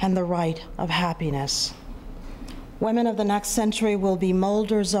and the right of happiness. Women of the next century will be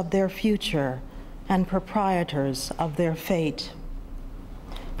molders of their future and proprietors of their fate.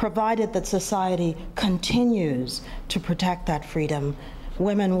 Provided that society continues to protect that freedom,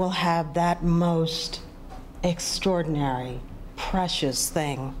 women will have that most extraordinary, precious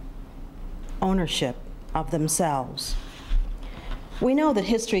thing, ownership of themselves. We know that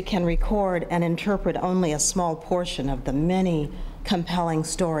history can record and interpret only a small portion of the many compelling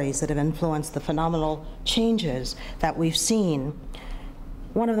stories that have influenced the phenomenal changes that we've seen.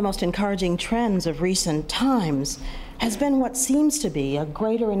 One of the most encouraging trends of recent times has been what seems to be a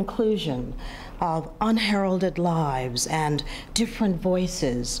greater inclusion of unheralded lives and different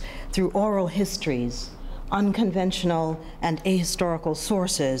voices through oral histories, unconventional and ahistorical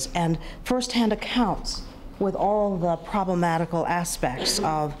sources, and firsthand accounts with all the problematical aspects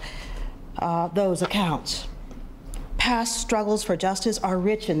of those accounts. Past struggles for justice are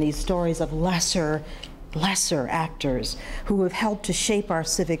rich in these stories of lesser actors who have helped to shape our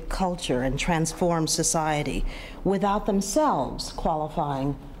civic culture and transform society without themselves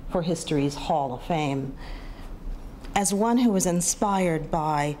qualifying for history's Hall of Fame. As one who was inspired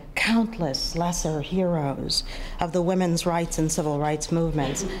by countless lesser heroes of the women's rights and civil rights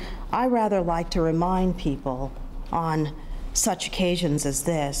movements, I rather like to remind people on such occasions as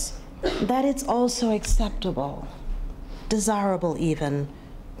this that it's also acceptable, desirable even,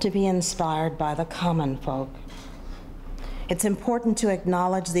 to be inspired by the common folk. It's important to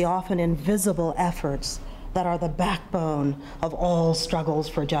acknowledge the often invisible efforts that are the backbone of all struggles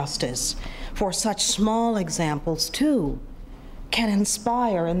for justice. For such small examples, too, can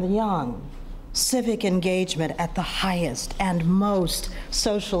inspire in the young civic engagement at the highest and most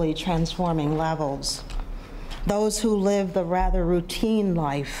socially transforming levels. Those who live the rather routine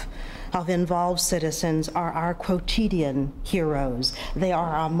life of involved citizens are our quotidian heroes. They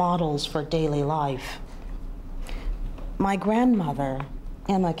are our models for daily life. My grandmother,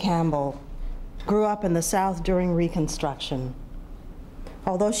 Emma Campbell, grew up in the South during Reconstruction.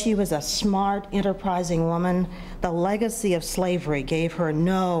 Although she was a smart, enterprising woman, the legacy of slavery gave her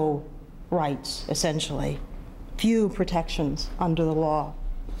no rights, essentially, few protections under the law.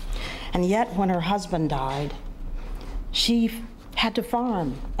 And yet, when her husband died, she had to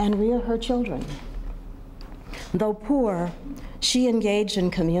farm and rear her children. Though poor, she engaged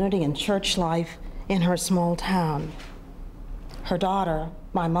in community and church life in her small town. Her daughter,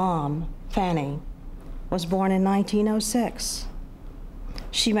 my mom, Fanny, was born in 1906.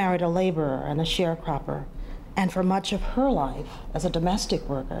 She married a laborer and a sharecropper, and for much of her life as a domestic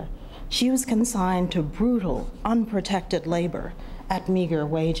worker, she was consigned to brutal, unprotected labor at meager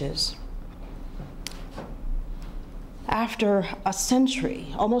wages. After a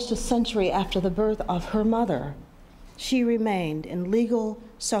century, almost a century after the birth of her mother, she remained in legal,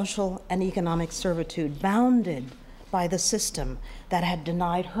 social, and economic servitude, bounded by the system that had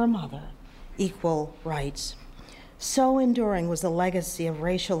denied her mother equal rights. So enduring was the legacy of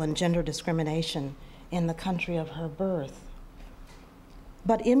racial and gender discrimination in the country of her birth.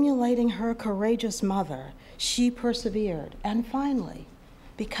 But emulating her courageous mother, she persevered, and finally,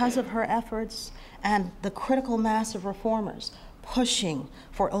 because of her efforts and the critical mass of reformers pushing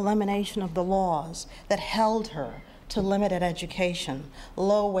for elimination of the laws that held her to limited education,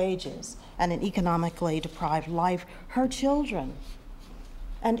 low wages, and an economically deprived life, her children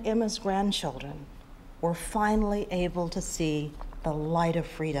and Emma's grandchildren were finally able to see the light of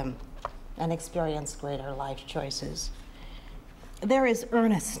freedom and experience greater life choices. There is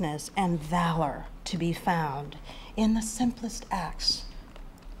earnestness and valor to be found in the simplest acts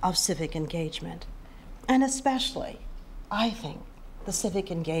of civic engagement, and especially, I think, the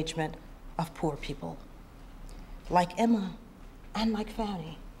civic engagement of poor people, like Emma and like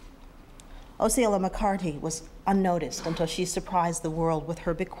Fanny. Osceola McCarty was unnoticed until she surprised the world with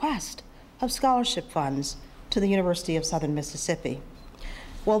her bequest of scholarship funds to the University of Southern Mississippi.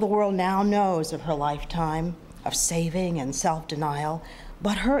 Well, the world now knows of her lifetime of saving and self-denial,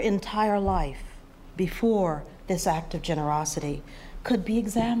 but her entire life before this act of generosity could be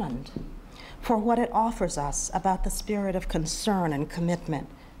examined for what it offers us about the spirit of concern and commitment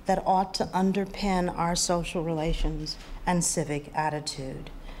that ought to underpin our social relations and civic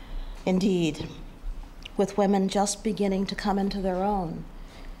attitude. Indeed, with women just beginning to come into their own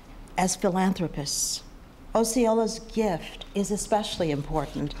as philanthropists, Osceola's gift is especially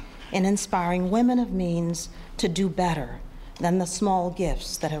important in inspiring women of means to do better than the small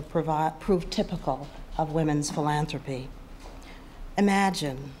gifts that have proved typical of women's philanthropy.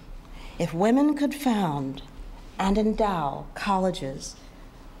 Imagine if women could found and endow colleges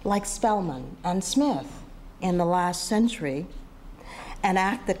like Spelman and Smith in the last century, an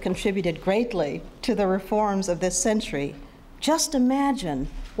act that contributed greatly to the reforms of this century. Just imagine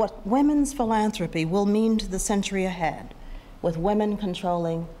what women's philanthropy will mean to the century ahead, with women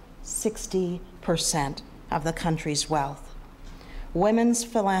controlling 60% of the country's wealth. Women's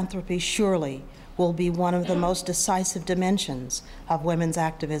philanthropy surely will be one of the most decisive dimensions of women's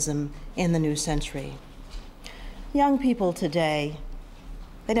activism in the new century. Young people today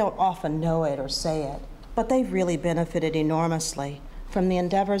They don't often know it or say it, but they've really benefited enormously from the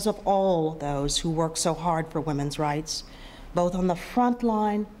endeavors of all those who work so hard for women's rights, both on the front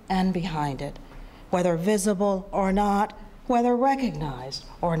line and behind it, whether visible or not, whether recognized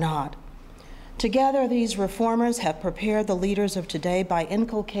or not. Together, these reformers have prepared the leaders of today by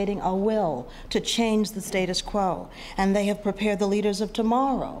inculcating a will to change the status quo, and they have prepared the leaders of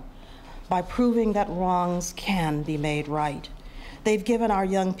tomorrow by proving that wrongs can be made right. They've given our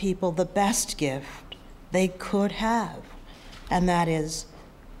young people the best gift they could have, and that is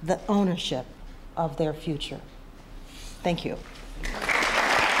the ownership of their future. Thank you.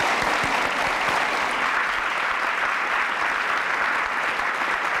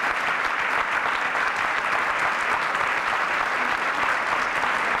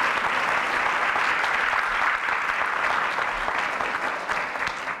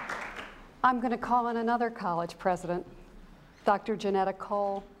 I'm going to call on another college president, Dr. Janetta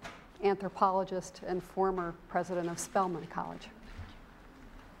Cole, anthropologist and former president of Spelman College.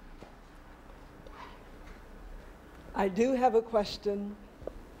 I do have a question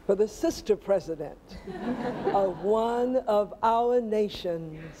for the sister president of one of our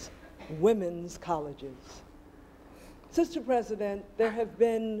nation's women's colleges. Sister President, there have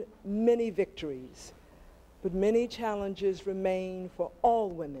been many victories, but many challenges remain for all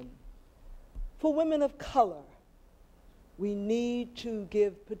women. For women of color, we need to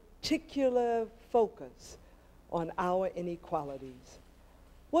give particular focus on our inequalities.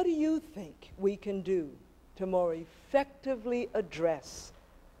 What do you think we can do to more effectively address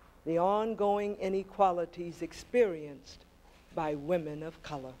the ongoing inequalities experienced by women of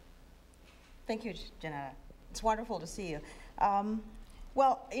color? Thank you, Janetta. It's wonderful to see you.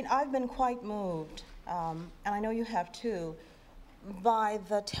 Well, I've been quite moved, and I know you have too, by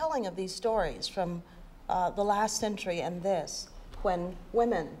the telling of these stories from the last century and this, when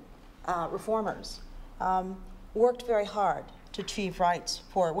women, reformers, worked very hard to achieve rights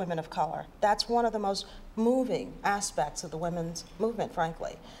for women of color. That's one of the most moving aspects of the women's movement,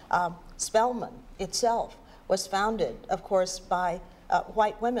 frankly. Spelman itself was founded, of course, by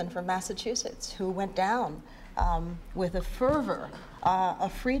white women from Massachusetts who went down with a fervor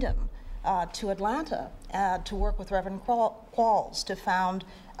of freedom to Atlanta to work with Reverend Qualls to found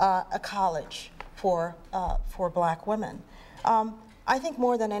a college for black women. I think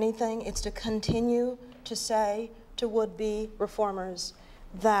more than anything, it's to continue to say to would-be reformers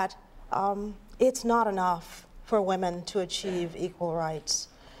that it's not enough for women to achieve equal rights.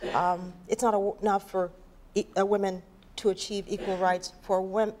 It's not enough for women to achieve equal rights for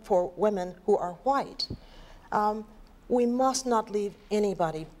women who are white. We must not leave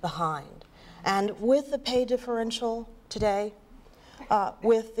anybody behind. And with the pay differential today,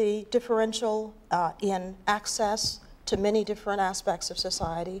 with the differential in access to many different aspects of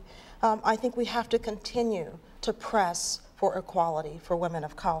society, I think we have to continue to press for equality for women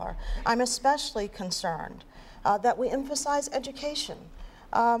of color. I'm especially concerned that we emphasize education.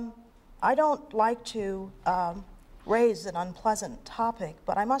 I don't like to raise an unpleasant topic,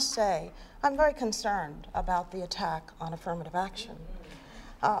 but I must say I'm very concerned about the attack on affirmative action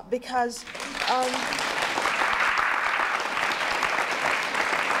because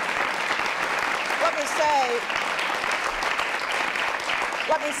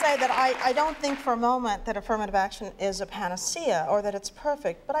let me say that I don't think for a moment that affirmative action is a panacea or that it's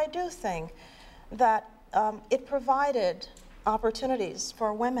perfect, but I do think that it provided opportunities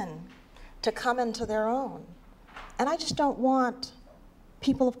for women to come into their own. And I just don't want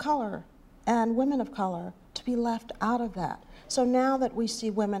people of color and women of color to be left out of that. So now that we see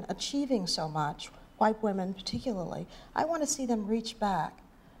women achieving so much, white women particularly, I want to see them reach back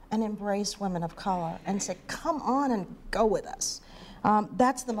and embrace women of color and say, come on and go with us.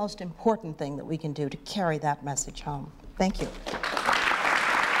 That's the most important thing that we can do to carry that message home. Thank you. Thank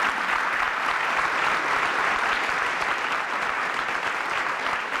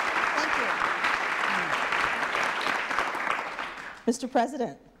you. Mr.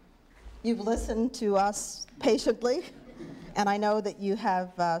 President, you've listened to us patiently, and I know that you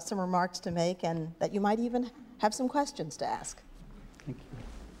have some remarks to make and that you might even have some questions to ask. Thank you.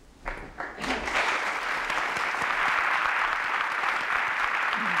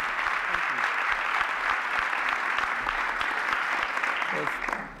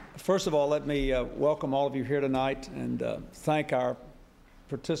 First of all, let me welcome all of you here tonight and thank our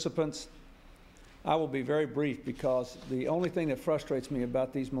participants. I will be very brief because the only thing that frustrates me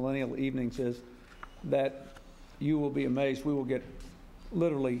about these millennial evenings is that you will be amazed. We will get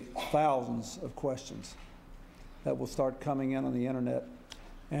literally thousands of questions that will start coming in on the internet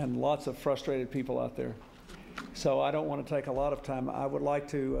and lots of frustrated people out there. So I don't want to take a lot of time. I would like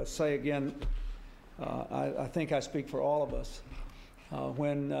to say again, I think I speak for all of us.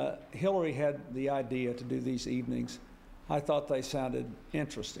 When Hillary had the idea to do these evenings, I thought they sounded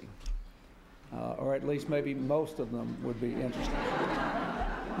interesting, or at least maybe most of them would be interesting.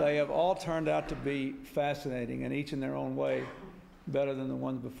 They have all turned out to be fascinating, and each in their own way better than the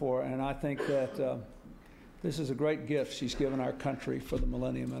ones before. And I think that this is a great gift she's given our country for the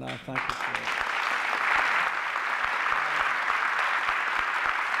millennium, and I thank her for it.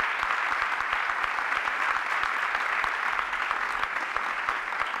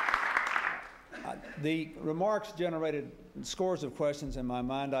 The remarks generated scores of questions in my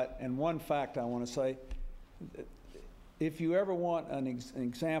mind, and one fact I want to say, if you ever want an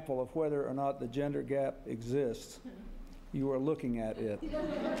example of whether or not the gender gap exists, you are looking at it,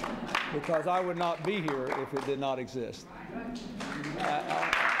 because I would not be here if it did not exist.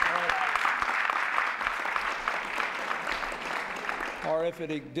 Or if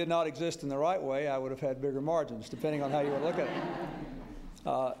it did not exist in the right way, I would have had bigger margins, depending on how you would look at it.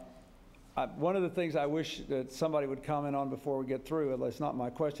 One of the things I wish that somebody would comment on before we get through, although it's not my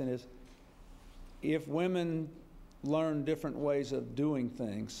question, is if women learn different ways of doing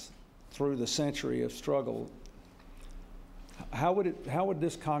things through the century of struggle, how would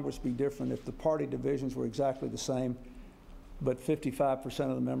this Congress be different if the party divisions were exactly the same, but 55%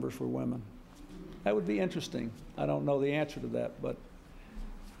 of the members were women? That would be interesting. I don't know the answer to that, but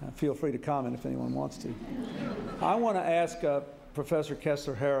feel free to comment if anyone wants to. I want to ask Professor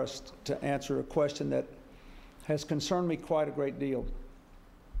Kessler-Harris to answer a question that has concerned me quite a great deal.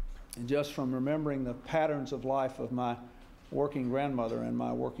 And just from remembering the patterns of life of my working grandmother and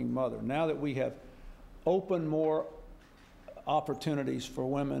my working mother. Now that we have opened more opportunities for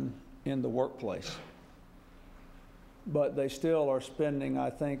women in the workplace, but they still are spending, I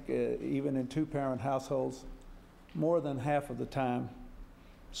think, even in two-parent households, more than half of the time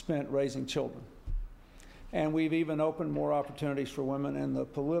spent raising children. And we've even opened more opportunities for women in the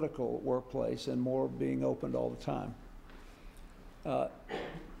political workplace, and more being opened all the time.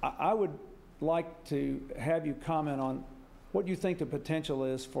 I would like to have you comment on what you think the potential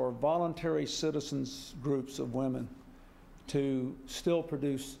is for voluntary citizens groups of women to still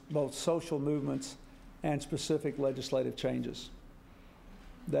produce both social movements and specific legislative changes.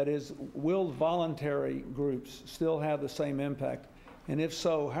 That is, will voluntary groups still have the same impact? And if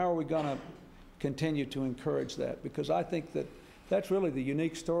so, how are we going to continue to encourage that? Because I think that that's really the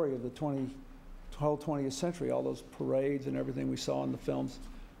unique story of the whole 20th century, all those parades and everything we saw in the films.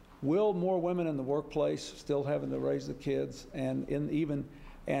 Will more women in the workplace, still having to raise the kids, and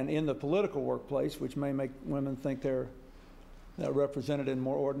in the political workplace, which may make women think they're represented in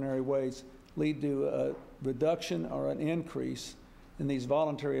more ordinary ways, lead to a reduction or an increase in these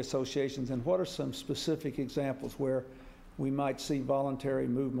voluntary associations? And what are some specific examples where we might see voluntary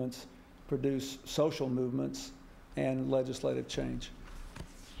movements produce social movements and legislative change?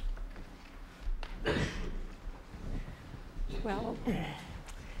 Well,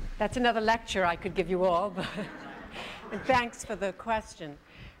 that's another lecture I could give you all, but and thanks for the question.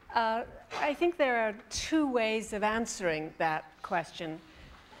 I think there are two ways of answering that question.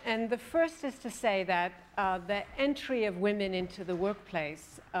 And the first is to say that the entry of women into the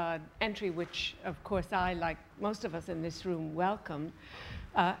workplace, entry which, of course, I, like most of us in this room, welcome,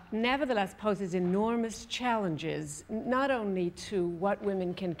 nevertheless poses enormous challenges, not only to what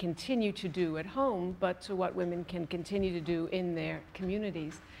women can continue to do at home, but to what women can continue to do in their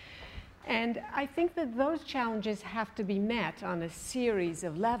communities. And I think that those challenges have to be met on a series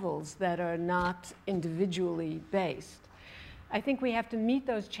of levels that are not individually based. I think we have to meet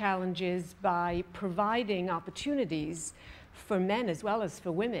those challenges by providing opportunities for men as well as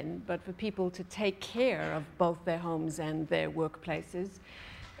for women, but for people to take care of both their homes and their workplaces.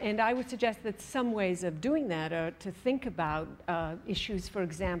 And I would suggest that some ways of doing that are to think about issues, for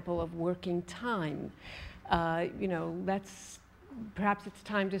example, of working time. Perhaps it's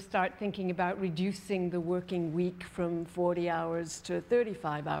time to start thinking about reducing the working week from 40 hours to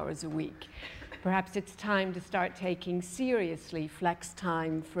 35 hours a week. Perhaps it's time to start taking seriously flex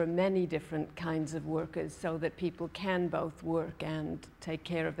time for many different kinds of workers so that people can both work and take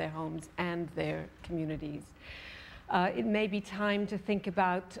care of their homes and their communities. It may be time to think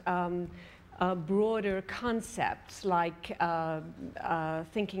about broader concepts like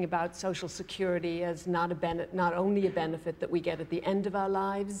thinking about Social Security as not only a benefit that we get at the end of our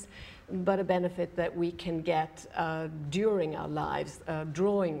lives, but a benefit that we can get during our lives,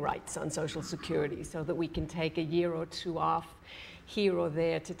 drawing rights on Social Security so that we can take a year or two off here or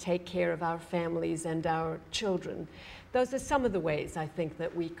there to take care of our families and our children. Those are some of the ways I think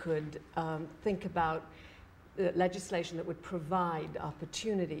that we could think about legislation that would provide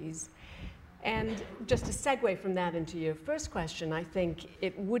opportunities. And just to segue from that into your first question, I think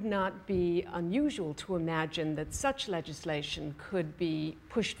it would not be unusual to imagine that such legislation could be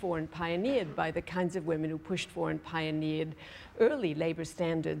pushed for and pioneered by the kinds of women who pushed for and pioneered early labor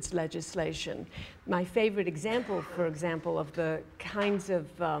standards legislation. My favorite example, for example, of the kinds of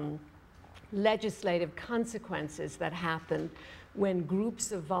legislative consequences that happened when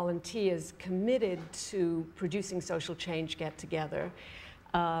groups of volunteers committed to producing social change get together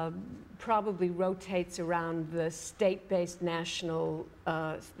probably rotates around the state-based national,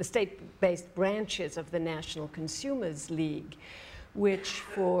 the state-based branches of the National Consumers League, which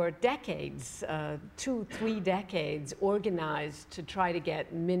for decades, 2-3 decades, organized to try to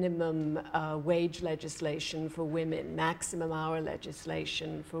get minimum wage legislation for women, maximum hour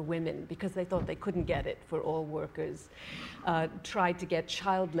legislation for women, because they thought they couldn't get it for all workers, tried to get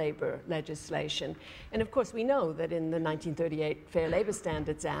child labor legislation. And of course, we know that in the 1938 Fair Labor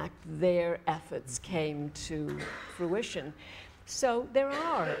Standards Act, their efforts came to fruition. So there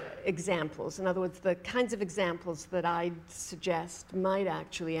are examples. In other words, the kinds of examples that I'd suggest might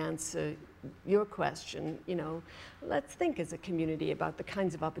actually answer your question. You know, let's think as a community about the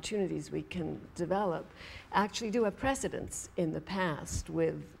kinds of opportunities we can develop. Actually do have precedents in the past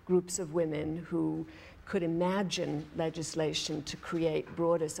with groups of women who could imagine legislation to create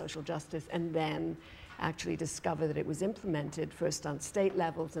broader social justice and then actually discover that it was implemented first on state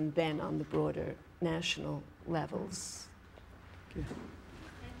levels and then on the broader national levels. Thank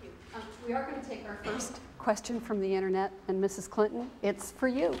you. We are going to take our first question from the internet, and Mrs. Clinton, it's for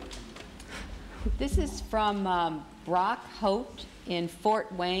you. This is from Brock Holt in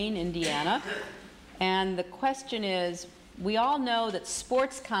Fort Wayne, Indiana. And the question is, we all know that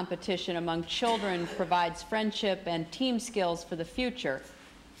sports competition among children provides friendship and team skills for the future.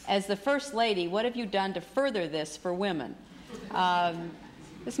 As the First Lady, what have you done to further this for women?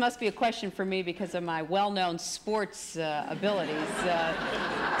 This must be a question for me because of my well-known sports abilities.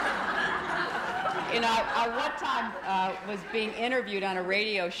 You know, I one time was being interviewed on a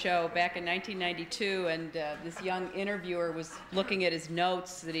radio show back in 1992, and this young interviewer was looking at his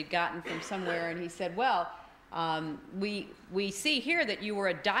notes that he'd gotten from somewhere, and he said, well, we see here that you were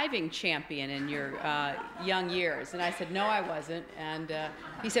a diving champion in your young years. And I said, no, I wasn't. And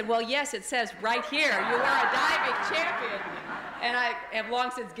he said, well, yes, it says right here, you were a diving champion. And I have long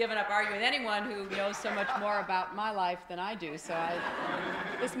since given up arguing with anyone who knows so much more about my life than I do. So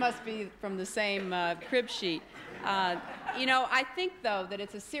this must be from the same crib sheet. You know, I think, though, that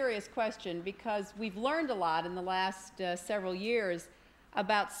it's a serious question because we've learned a lot in the last several years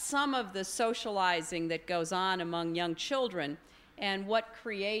about some of the socializing that goes on among young children and what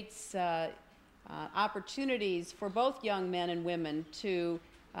creates opportunities for both young men and women to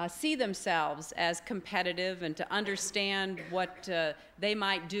see themselves as competitive and to understand what they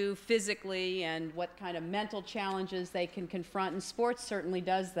might do physically and what kind of mental challenges they can confront, and sports certainly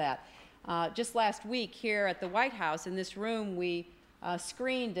does that. Just last week here at the White House, in this room, we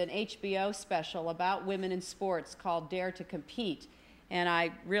screened an HBO special about women in sports called Dare to Compete. And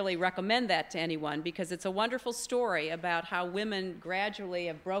I really recommend that to anyone because it's a wonderful story about how women gradually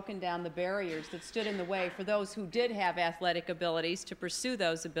have broken down the barriers that stood in the way for those who did have athletic abilities to pursue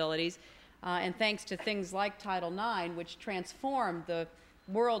those abilities. And thanks to things like Title IX, which transformed the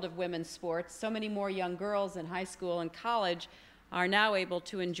world of women's sports, so many more young girls in high school and college are now able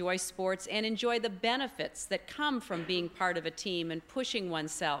to enjoy sports and enjoy the benefits that come from being part of a team and pushing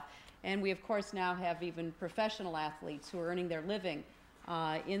oneself. And we, of course, now have even professional athletes who are earning their living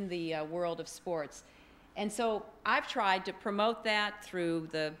in the world of sports. And so I've tried to promote that through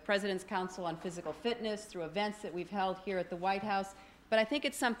the President's Council on Physical Fitness, through events that we've held here at the White House, but I think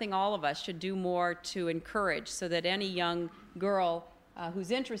it's something all of us should do more to encourage so that any young girl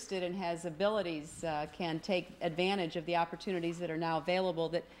who's interested and has abilities can take advantage of the opportunities that are now available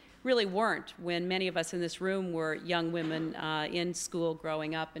that really weren't when many of us in this room were young women in school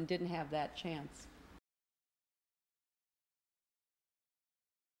growing up and didn't have that chance.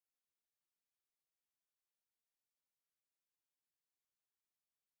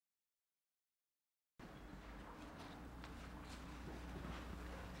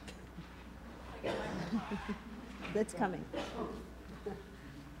 That's coming.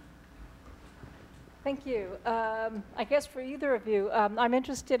 Thank you. I guess for either of you, I'm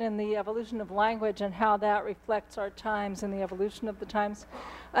interested in the evolution of language and how that reflects our times and the evolution of the times.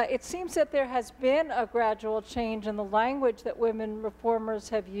 It seems that there has been a gradual change in the language that women reformers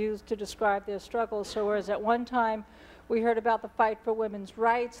have used to describe their struggles. So whereas at one time we heard about the fight for women's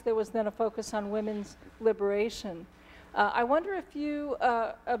rights, there was then a focus on women's liberation. I wonder if you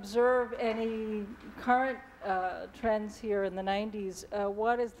observe any current trends here in the 90s.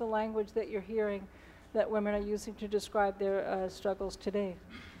 What is the language that you're hearing that women are using to describe their struggles today?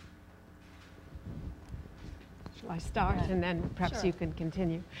 Shall I start, and then perhaps Sure. you can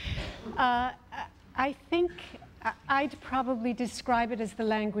continue? I think I'd probably describe it as the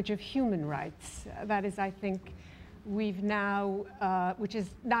language of human rights. That is, I think, we've now, which is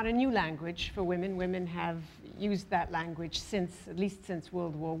not a new language for women. Women have used that language since, at least since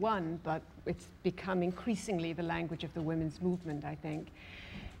World War I, but it's become increasingly the language of the women's movement, I think.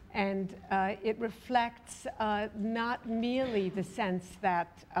 And it reflects not merely the sense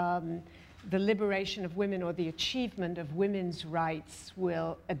that the liberation of women or the achievement of women's rights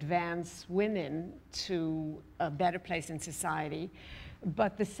will advance women to a better place in society,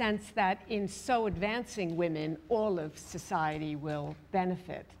 but the sense that in so advancing women, all of society will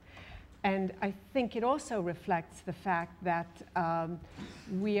benefit. And I think it also reflects the fact that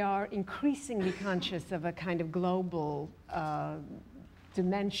we are increasingly conscious of a kind of global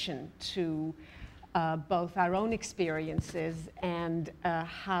dimension to both our own experiences and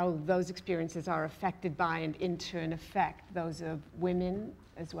how those experiences are affected by and in turn affect those of women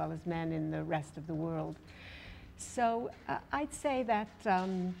as well as men in the rest of the world. So I'd say that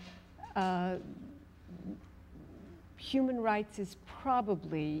human rights is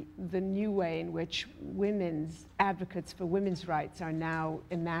probably the new way in which women's advocates for women's rights are now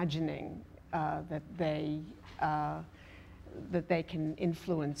imagining that they can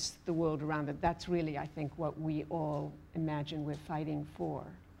influence the world around them. That's really, I think, what we all imagine we're fighting for.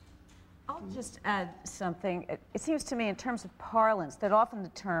 I'll just add something. It seems to me, in terms of parlance, that often the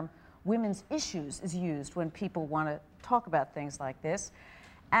term women's issues is used when people want to talk about things like this.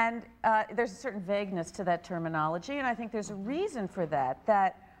 And there's a certain vagueness to that terminology, and I think there's a reason for that,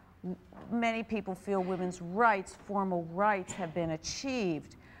 that many people feel women's rights, formal rights, have been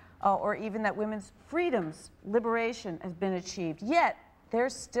achieved, or even that women's freedoms, liberation has been achieved. Yet,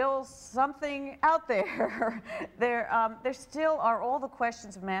 there's still something out there. There still are all the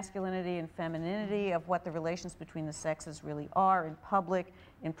questions of masculinity and femininity, of what the relations between the sexes really are in public,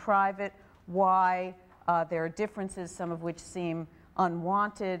 in private, why there are differences, some of which seem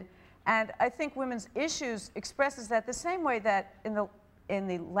unwanted. And I think women's issues expresses that the same way that in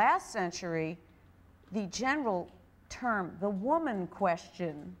the last century, the general term, the woman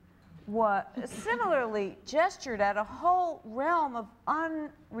question, was similarly gestured at a whole realm of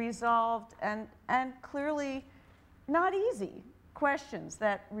unresolved and clearly not easy questions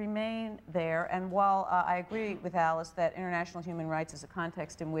that remain there. And while I agree with Alice that international human rights is a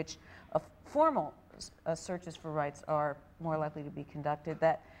context in which formal searches for rights are more likely to be conducted,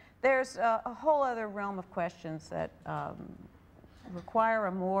 that there's a whole other realm of questions that require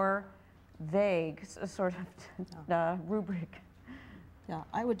a more vague sort of rubric. Yeah,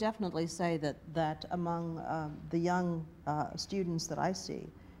 I would definitely say that among the young students that I see,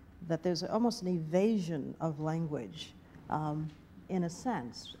 that there's almost an evasion of language, in a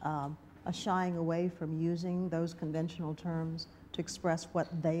sense, a shying away from using those conventional terms to express what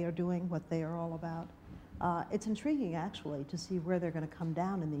they are doing, what they are all about. It's intriguing, actually, to see where they're going to come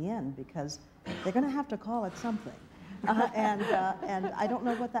down in the end, because they're going to have to call it something, and I don't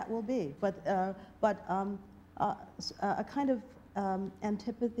know what that will be, but a kind of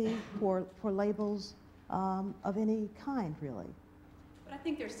antipathy for labels of any kind, really. But I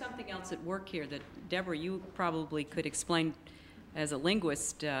think there's something else at work here that, Deborah, you probably could explain as a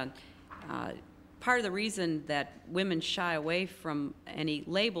linguist. Part of the reason that women shy away from any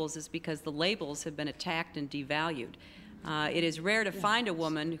labels is because the labels have been attacked and devalued. It is rare to find a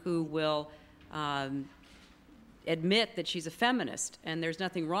woman who will admit that she's a feminist, and there's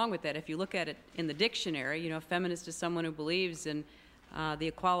nothing wrong with that. If you look at it in the dictionary, you know, a feminist is someone who believes in the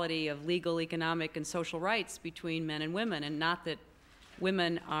equality of legal, economic, and social rights between men and women, and not that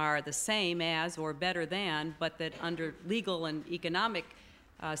women are the same as or better than, but that under legal and economic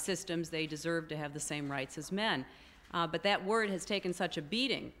systems they deserve to have the same rights as men. But that word has taken such a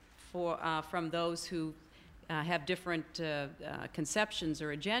beating from those who have different conceptions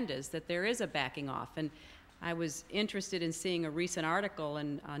or agendas that there is a backing off. And I was interested in seeing a recent article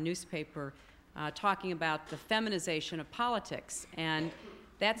in a newspaper talking about the feminization of politics, and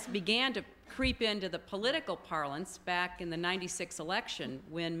that's began to creep into the political parlance back in the '96 election,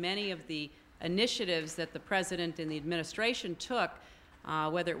 when many of the initiatives that the president and the administration took,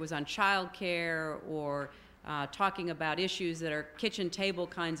 whether it was on child care or talking about issues that are kitchen table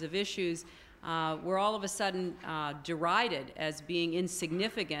kinds of issues, were all of a sudden derided as being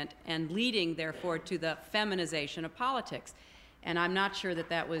insignificant and leading, therefore, to the feminization of politics. And I'm not sure that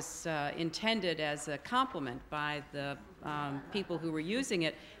that was intended as a compliment by the people who were using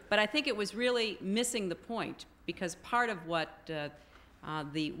it, But I think it was really missing the point, because part of what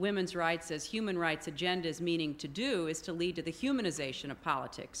the women's rights as human rights agenda is meaning to do is to lead to the humanization of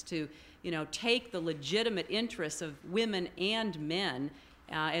politics, to take the legitimate interests of women and men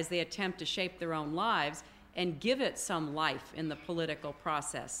as they attempt to shape their own lives and give it some life in the political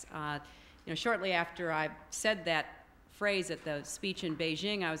process. Shortly after I said that phrase at the speech in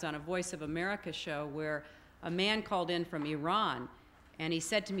Beijing, I was on a Voice of America show where a man called in from Iran, and he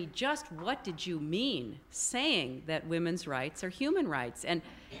said to me, "Just what did you mean saying that women's rights are human rights?" And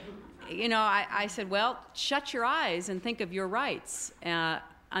I said, well, shut your eyes and think of your rights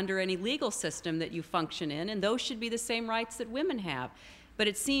under any legal system that you function in, and those should be the same rights that women have. But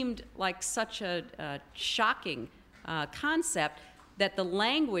it seemed like such a shocking concept that the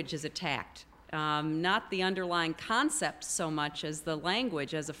language is attacked, not the underlying concept so much as the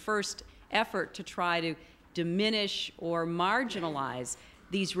language, as a first effort to try to diminish or marginalize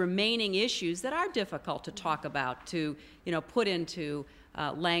these remaining issues that are difficult to talk about, to put into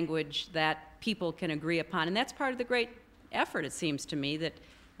language that people can agree upon. And that's part of the great effort, it seems to me, that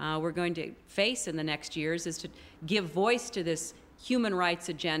we're going to face in the next years, is to give voice to this human rights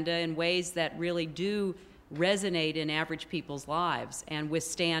agenda in ways that really do resonate in average people's lives and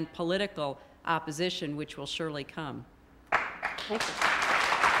withstand political opposition, which will surely come. Thank you.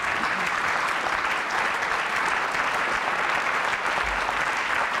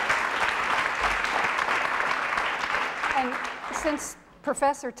 And since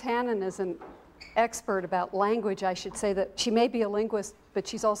Professor Tannen is an expert about language, I should say that she may be a linguist, but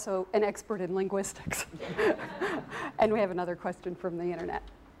she's also an expert in linguistics. And we have another question from the internet.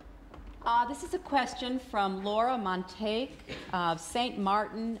 This is a question from Laura Montague of St.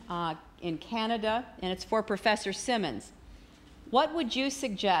 Martin in Canada, and it's for Professor Simmons. What would you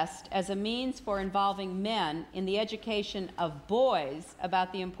suggest as a means for involving men in the education of boys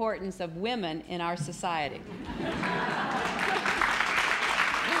about the importance of women in our society?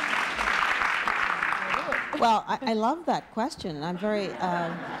 Well, I love that question, and I'm very,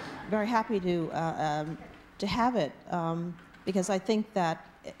 very happy to have it, because I think that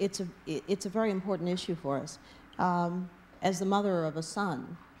it's a very important issue for us. As the mother of a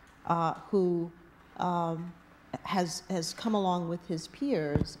son who has come along with his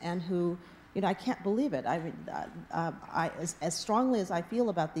peers, and who, I can't believe it. I mean, as strongly as I feel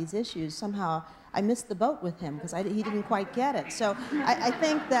about these issues, somehow I missed the boat with him because he didn't quite get it. So I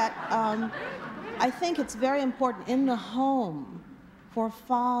think that I think it's very important in the home for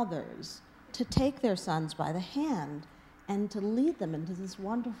fathers to take their sons by the hand and to lead them into this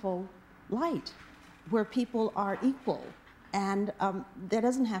wonderful light where people are equal. And there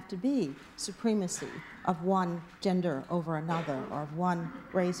doesn't have to be supremacy of one gender over another, or of one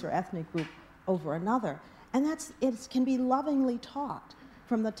race or ethnic group over another. And it can be lovingly taught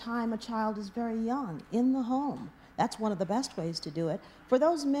from the time a child is very young, in the home. That's one of the best ways to do it. For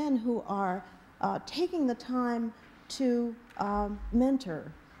those men who are taking the time to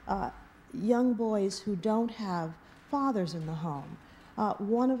mentor young boys who don't have fathers in the home,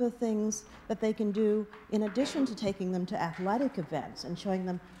 one of the things that they can do, in addition to taking them to athletic events and showing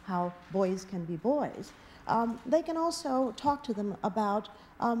them how boys can be boys, they can also talk to them about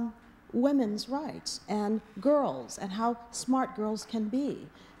women's rights and girls, and how smart girls can be,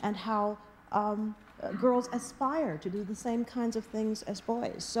 and how girls aspire to do the same kinds of things as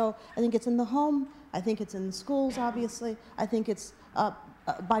boys. So I think it's in the home, I think it's in the schools, obviously, I think it's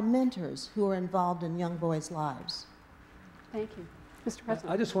by mentors who are involved in young boys' lives. Thank you. Mr.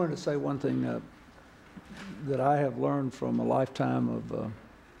 President. I just wanted to say one thing that I have learned from a lifetime of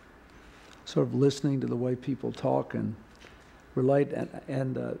sort of listening to the way people talk and relate,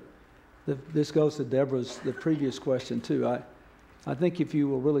 and this goes to the previous question too. I think if you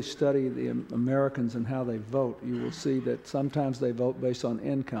will really study the Americans and how they vote, you will see that sometimes they vote based on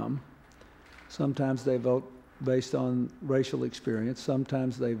income, sometimes they vote based on racial experience,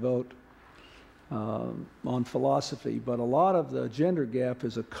 sometimes they vote on philosophy, but a lot of the gender gap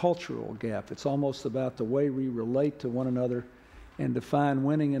is a cultural gap. It's almost about the way we relate to one another and define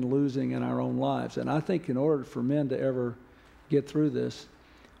winning and losing in our own lives. And I think in order for men to ever get through this,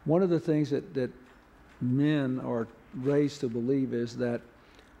 one of the things that men are raised to believe is that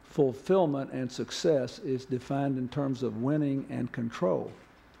fulfillment and success is defined in terms of winning and control.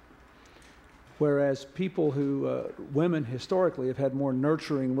 Whereas women historically have had more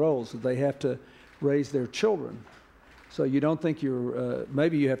nurturing roles, that they have to raise their children. So you don't think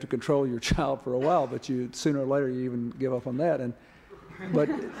maybe you have to control your child for a while, but sooner or later you even give up on that. But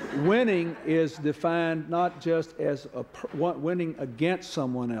winning is defined not just as winning against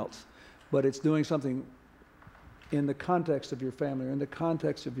someone else, but it's doing something in the context of your family or in the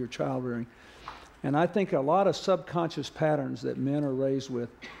context of your child rearing. And I think a lot of subconscious patterns that men are raised with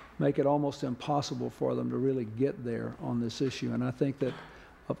make it almost impossible for them to really get there on this issue. And I think that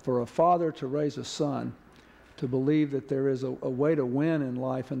for a father to raise a son to believe that there is a way to win in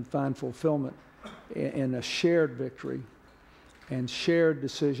life and find fulfillment in a shared victory and shared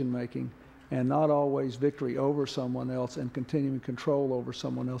decision making, and not always victory over someone else and continuing control over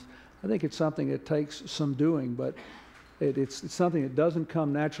someone else. I think it's something that takes some doing, but it's something that doesn't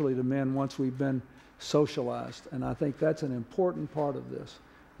come naturally to men once we've been socialized. And I think that's an important part of this,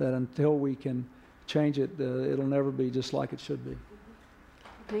 that until we can change it, it'll never be just like it should be.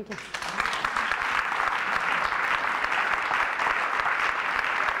 Thank you.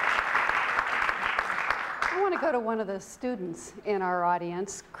 I want to go to one of the students in our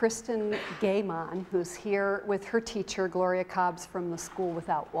audience, Kristen Gaiman, who's here with her teacher, Gloria Cobbs, from the School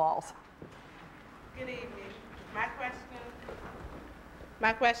Without Walls. Good evening.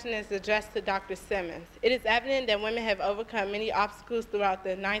 My question is addressed to Dr. Simmons. It is evident that women have overcome many obstacles throughout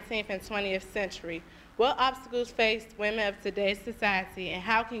the 19th and 20th century. What obstacles face women of today's society, and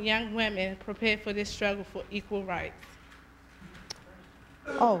how can young women prepare for this struggle for equal rights?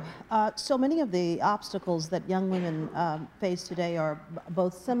 So many of the obstacles that young women face today are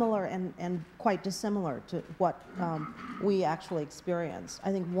both similar and quite dissimilar to what we actually experience.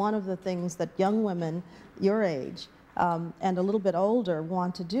 I think one of the things that young women your age and a little bit older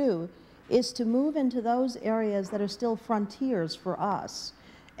want to do is to move into those areas that are still frontiers for us.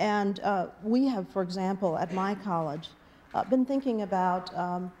 And we have, for example, at my college, been thinking about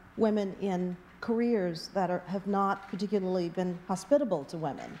women in careers that have not particularly been hospitable to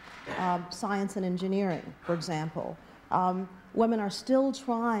women. Science and engineering, for example. Women are still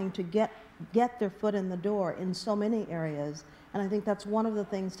trying to get their foot in the door in so many areas, and I think that's one of the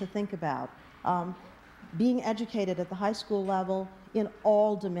things to think about. Being educated at the high school level in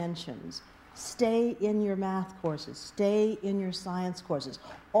all dimensions. Stay in your math courses, stay in your science courses,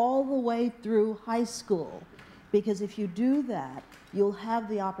 all the way through high school. Because if you do that, you'll have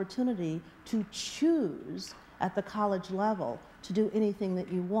the opportunity to choose at the college level to do anything that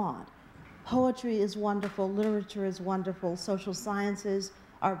you want. Poetry is wonderful, literature is wonderful, social sciences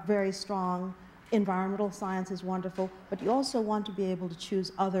are very strong, environmental science is wonderful, but you also want to be able to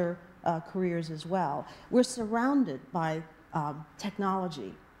choose other careers as well. We're surrounded by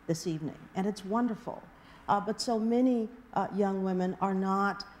technology this evening, and it's wonderful. But so many young women are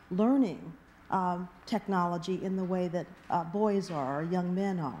not learning technology in the way that boys are or young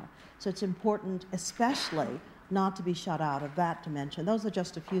men are. So it's important, especially, not to be shut out of that dimension. Those are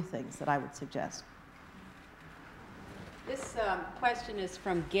just a few things that I would suggest. This question is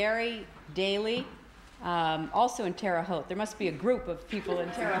from Gary Daly, also in Terre Haute. There must be a group of people in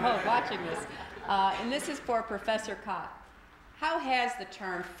Terre Haute watching this. And this is for Professor Cott. How has the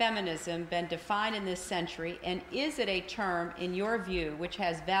term feminism been defined in this century, and is it a term, in your view, which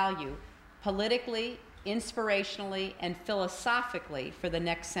has value politically, inspirationally, and philosophically for the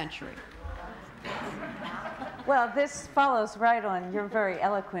next century? Well, this follows right on your very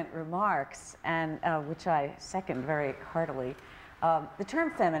eloquent remarks, and which I second very heartily. The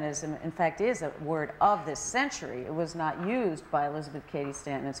term feminism, in fact, is a word of this century. It was not used by Elizabeth Cady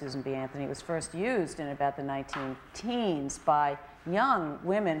Stanton and Susan B. Anthony. It was first used in about the 19-teens by young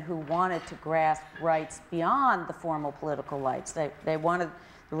women who wanted to grasp rights beyond the formal political rights. They wanted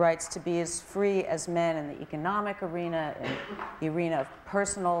the rights to be as free as men in the economic arena, in the arena of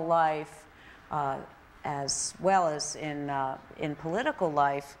personal life, as well as in political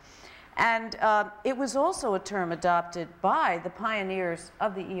life. And it was also a term adopted by the pioneers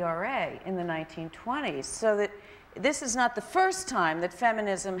of the ERA in the 1920s. So that this is not the first time that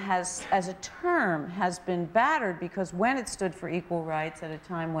feminism has, as a term, has been battered, because when it stood for equal rights at a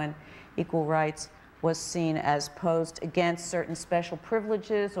time when equal rights was seen as posed against certain special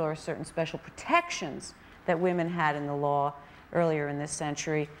privileges or certain special protections that women had in the law earlier in this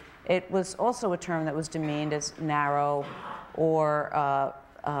century, it was also a term that was demeaned as narrow or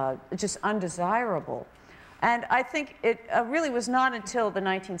just undesirable. And I think it really was not until the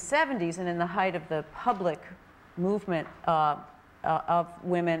 1970s and in the height of the public movement of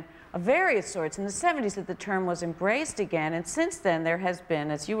women of various sorts in the 70s that the term was embraced again. And since then there has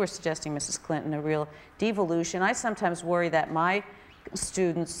been, as you were suggesting, Mrs. Clinton, a real devolution. I sometimes worry that my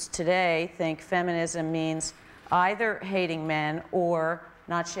students today think feminism means either hating men or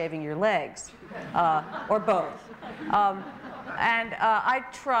not shaving your legs, or both. And I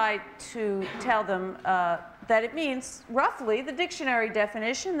try to tell them that it means, roughly, the dictionary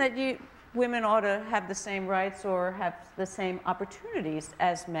definition that women ought to have the same rights or have the same opportunities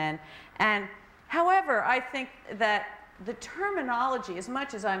as men. And However, I think that the terminology, as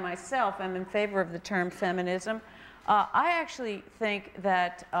much as I myself am in favor of the term feminism, I actually think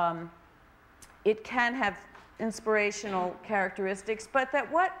that it can have inspirational characteristics, but that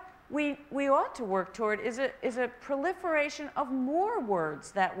what we ought to work toward is a proliferation of more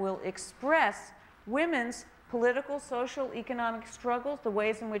words that will express women's political, social, economic struggles, the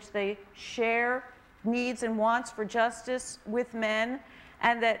ways in which they share needs and wants for justice with men,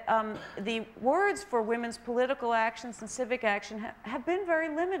 and that the words for women's political actions and civic action have been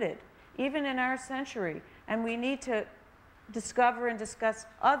very limited, even in our century. And we need to discover and discuss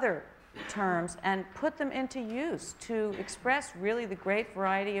other terms and put them into use to express really the great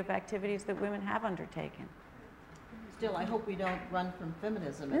variety of activities that women have undertaken. Still, I hope we don't run from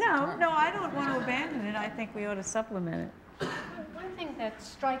feminism. No, I don't want to abandon it. I think we ought to supplement it. One thing that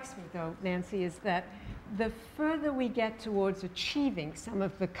strikes me, though, Nancy, is that the further we get towards achieving some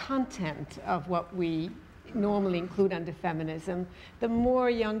of the content of what we normally include under feminism, the more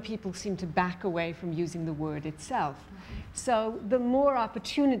young people seem to back away from using the word itself. So the more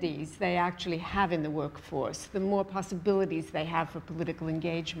opportunities they actually have in the workforce, the more possibilities they have for political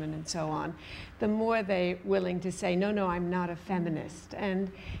engagement and so on, the more they're willing to say, no, no, I'm not a feminist.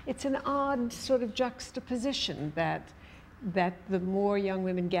 And it's an odd sort of juxtaposition that the more young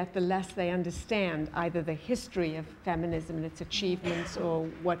women get, the less they understand either the history of feminism and its achievements or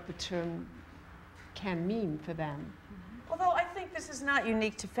what the term can mean for them. Although I think this is not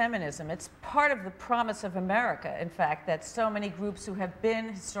unique to feminism. It's part of the promise of America, in fact, that so many groups who have been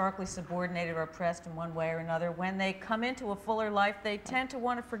historically subordinated or oppressed in one way or another, when they come into a fuller life, they tend to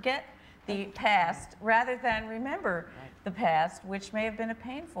want to forget the past rather than remember the past, which may have been a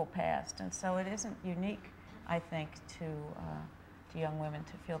painful past. And so it isn't unique, I think, to young women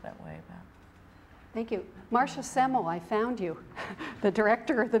to feel that way about it. Thank you. Marcia Semmel, I found you, the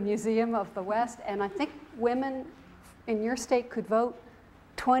director of the Museum of the West, and I think women in your state could vote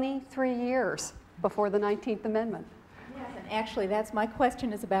 23 years before the 19th Amendment. Yes, and actually that's my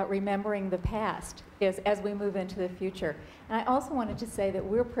question, is about remembering the past as we move into the future. And I also wanted to say that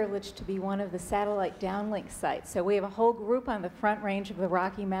we're privileged to be one of the satellite downlink sites. So we have a whole group on the Front Range of the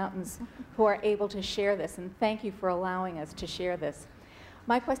Rocky Mountains who are able to share this, and thank you for allowing us to share this.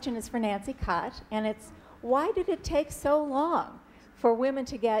 My question is for Nancy Cott, and it's, why did it take so long for women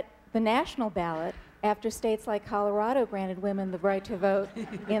to get the national ballot after states like Colorado granted women the right to vote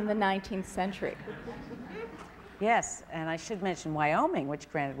in the 19th century? Yes, and I should mention Wyoming, which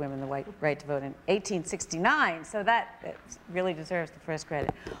granted women the right to vote in 1869, so that really deserves the first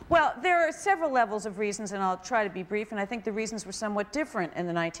credit. Well, there are several levels of reasons, and I'll try to be brief, and I think the reasons were somewhat different in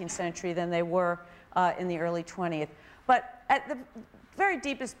the 19th century than they were in the early 20th. But at the very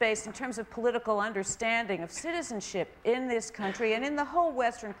deepest base, in terms of political understanding of citizenship in this country and in the whole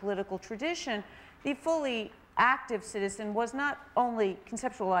Western political tradition, the fully active citizen was not only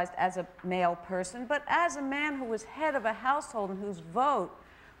conceptualized as a male person, but as a man who was head of a household and whose vote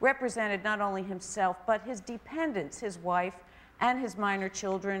represented not only himself, but his dependents, his wife and his minor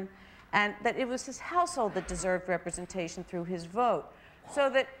children, and that it was his household that deserved representation through his vote. So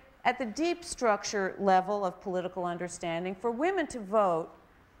that at the deep structure level of political understanding, for women to vote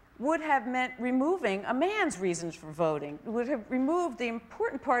would have meant removing a man's reasons for voting. It would have removed the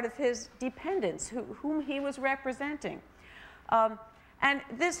important part of his dependents, whom he was representing. And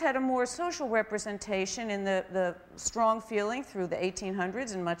this had a more social representation in the strong feeling through the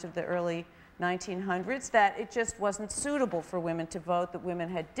 1800s and much of the early 1900s that it just wasn't suitable for women to vote, that women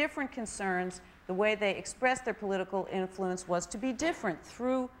had different concerns. The way they expressed their political influence was to be different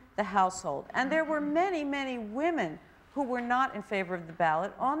through the household. And there were many, many women who were not in favor of the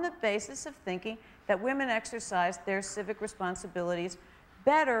ballot on the basis of thinking that women exercised their civic responsibilities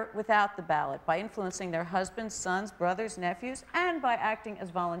better without the ballot, by influencing their husbands, sons, brothers, nephews, and by acting as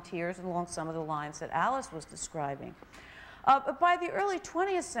volunteers along some of the lines that Alice was describing. But by the early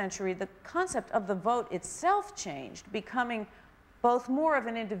 20th century, the concept of the vote itself changed, becoming both more of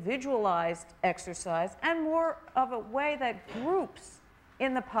an individualized exercise and more of a way that groups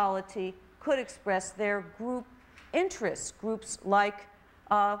in the polity could express their group interests, groups like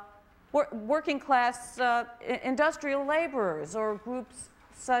working class industrial laborers, or groups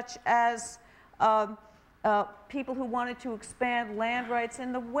such as people who wanted to expand land rights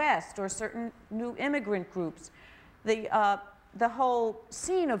in the West, or certain new immigrant groups. The whole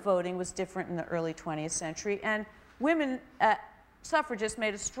scene of voting was different in the early 20th century, and women suffragists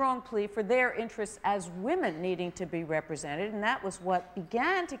made a strong plea for their interests as women needing to be represented, and that was what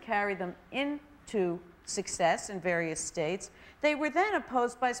began to carry them into success in various states. They were then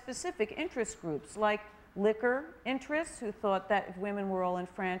opposed by specific interest groups like liquor interests who thought that if women were all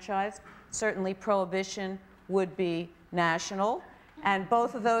enfranchised, certainly prohibition would be national. And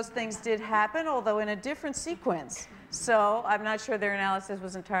both of those things did happen, although in a different sequence. So I'm not sure their analysis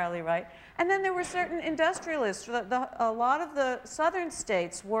was entirely right. And then there were certain industrialists. A lot of the southern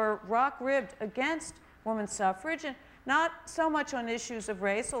states were rock-ribbed against women's suffrage, and not so much on issues of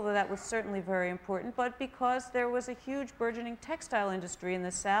race, although that was certainly very important, but because there was a huge burgeoning textile industry in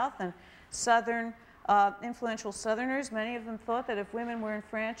the South, and influential Southerners, many of them thought that if women were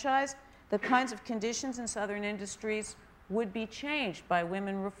enfranchised, the kinds of conditions in Southern industries would be changed by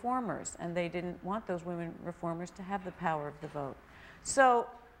women reformers, and they didn't want those women reformers to have the power of the vote. So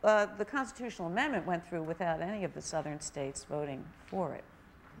the constitutional amendment went through without any of the Southern states voting for it,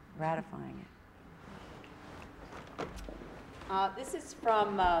 ratifying it. This is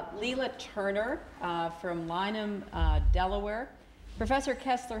from Leela Turner from Lynham, Delaware. Professor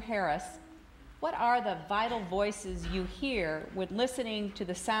Kessler-Harris, what are the vital voices you hear when listening to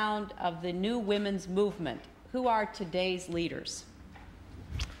the sound of the new women's movement? Who are today's leaders?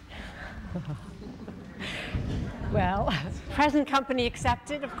 Well, present company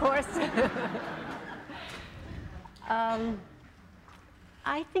accepted, of course.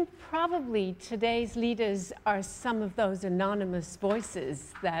 I think probably today's leaders are some of those anonymous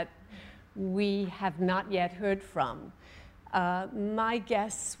voices that we have not yet heard from. My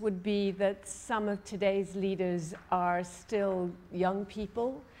guess would be that some of today's leaders are still young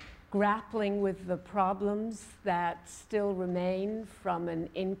people grappling with the problems that still remain from an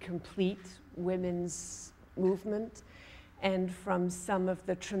incomplete women's movement and from some of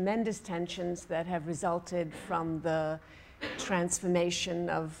the tremendous tensions that have resulted from the transformation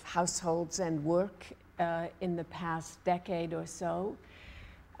of households and work in the past decade or so.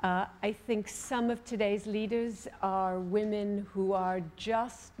 I think some of today's leaders are women who are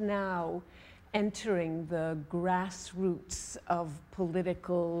just now entering the grassroots of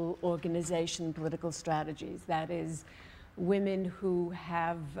political organization, political strategies. That is, women who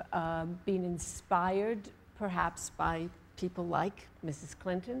have been inspired perhaps by people like Mrs.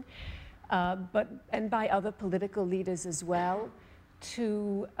 Clinton, and by other political leaders as well,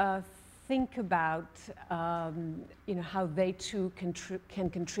 to think about how they too can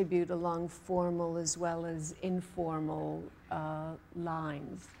contribute along formal as well as informal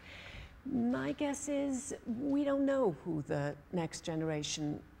lines. My guess is we don't know who the next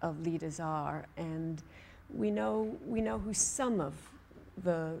generation of leaders are, and we know who some of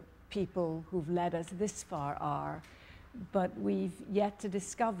the people who've led us this far are, but we've yet to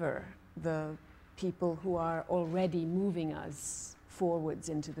discover the people who are already moving us forwards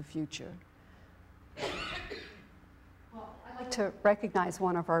into the future. Well, I'd like to recognize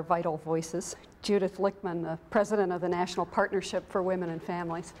one of our vital voices, Judith Lichtman, the president of the National Partnership for Women and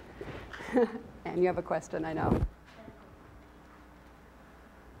Families. And you have a question, I know.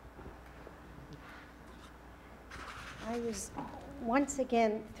 I was once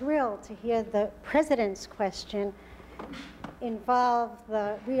again thrilled to hear the president's question involve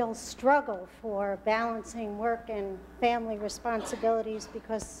the real struggle for balancing work and family responsibilities,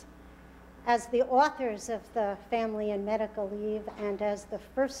 because as the authors of the Family and Medical Leave and as the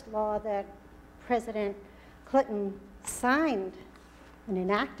first law that President Clinton signed and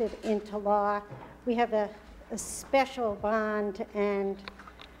enacted into law, we have a special bond and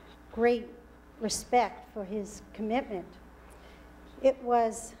great respect for his commitment. It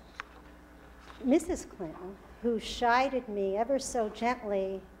was Mrs. Clinton who chided me ever so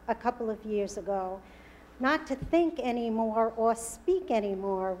gently a couple of years ago not to think anymore or speak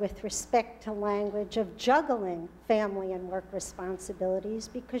anymore with respect to language of juggling family and work responsibilities,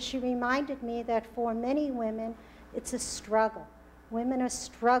 because she reminded me that for many women, it's a struggle. Women are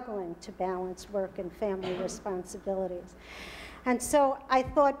struggling to balance work and family responsibilities. And so I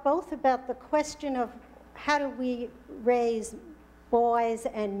thought both about the question of how do we raise boys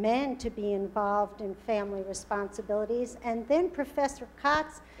and men to be involved in family responsibilities, and then Professor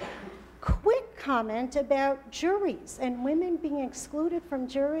Kott's quick comment about juries and women being excluded from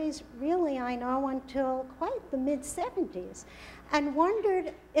juries, really, I know, until quite the mid-70s, and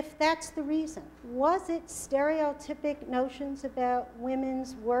wondered if that's the reason. Was it stereotypic notions about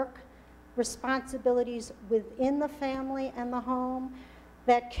women's work responsibilities within the family and the home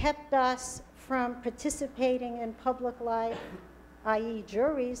that kept us from participating in public life, i.e.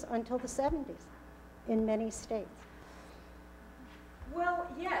 juries, until the 70s in many states? Well,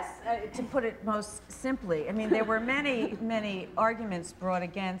 yes, to put it most simply. I mean, there were many, many arguments brought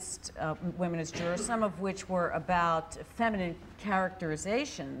against women as jurors, some of which were about feminine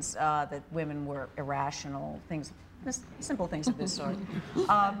characterizations, that women were irrational, things simple things of this sort.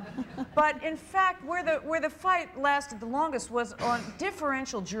 But in fact, where the fight lasted the longest was on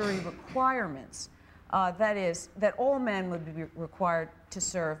differential jury requirements. That is, that all men would be required to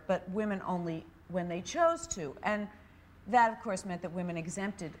serve, but women only when they chose to. And that, of course, meant that women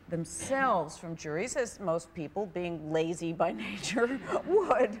exempted themselves from juries, as most people, being lazy by nature,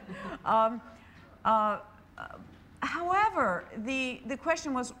 would. However, the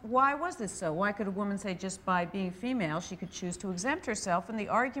question was, why was this so? Why could a woman say just by being female she could choose to exempt herself? And the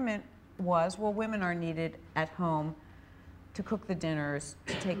argument was, well, women are needed at home to cook the dinners,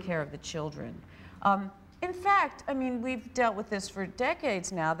 to take care of the children. In fact, I mean, we've dealt with this for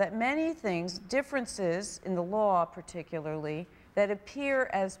decades now, that many things, differences in the law particularly, that appear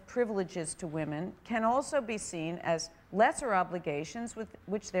as privileges to women can also be seen as lesser obligations,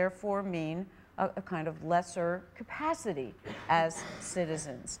 which therefore mean a kind of lesser capacity as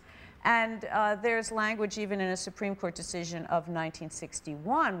citizens. And there's language even in a Supreme Court decision of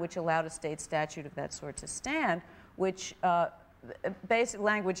 1961, which allowed a state statute of that sort to stand, which basic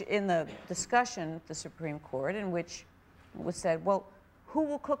language in the discussion at the Supreme Court in which was said, well, who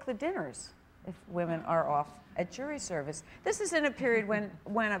will cook the dinners if women are off at jury service? This is in a period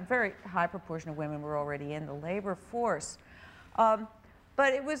when a very high proportion of women were already in the labor force.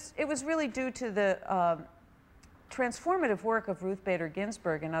 But it was really due to the transformative work of Ruth Bader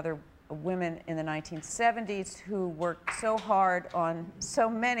Ginsburg and other women in the 1970s who worked so hard on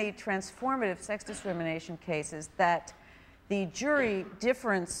so many transformative sex discrimination cases that the jury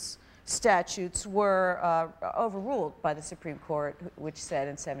difference statutes were overruled by the Supreme Court, which said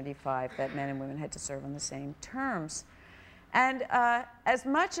in '75 that men and women had to serve on the same terms. And as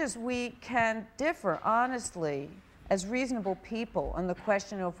much as we can differ, honestly, as reasonable people on the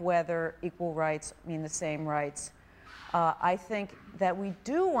question of whether equal rights mean the same rights, I think that we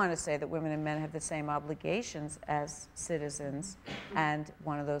do want to say that women and men have the same obligations as citizens, and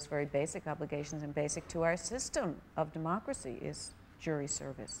one of those very basic obligations and basic to our system of democracy is jury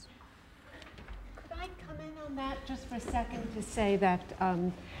service. Could I come in on that just for a second to say that,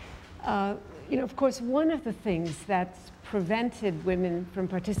 you know, of course, one of the things that's prevented women from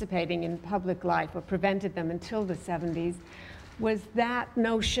participating in public life, or prevented them until the 70s, was that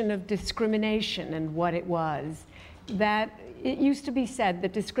notion of discrimination and what it was. That it used to be said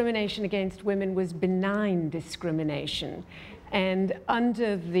that discrimination against women was benign discrimination. And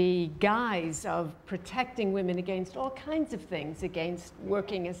under the guise of protecting women against all kinds of things, against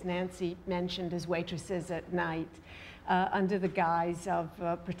working, as Nancy mentioned, as waitresses at night, under the guise of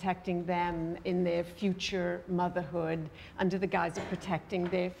protecting them in their future motherhood, under the guise of protecting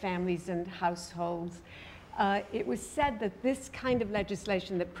their families and households, it was said that this kind of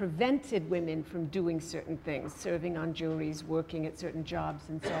legislation that prevented women from doing certain things, serving on juries, working at certain jobs,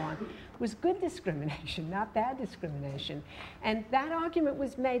 and so on, was good discrimination, not bad discrimination. And that argument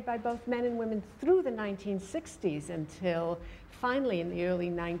was made by both men and women through the 1960s until finally in the early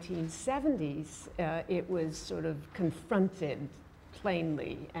 1970s, it was sort of confronted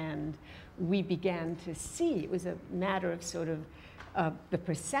plainly, and we began to see, it was a matter of sort of the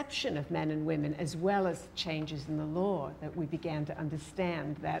perception of men and women, as well as changes in the law, that we began to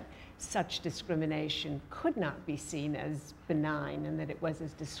understand that such discrimination could not be seen as benign, and that it was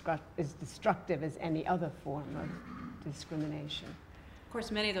as destructive as any other form of discrimination. Of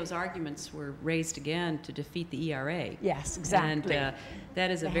course, many of those arguments were raised again to defeat the ERA. Yes, exactly. And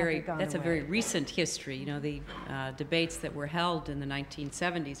that is that's a very recent history. You know, the debates that were held in the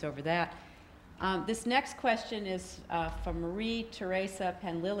 1970s over that. This next question is from Marie Teresa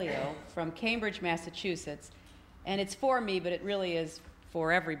Panlilio from Cambridge, Massachusetts. And it's for me, but it really is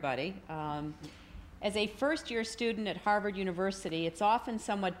for everybody. As a first-year student at Harvard University, it's often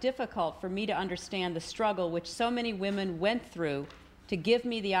somewhat difficult for me to understand the struggle which so many women went through to give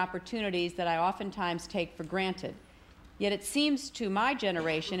me the opportunities that I oftentimes take for granted. Yet it seems to my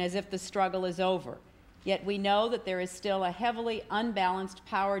generation as if the struggle is over. Yet we know that there is still a heavily unbalanced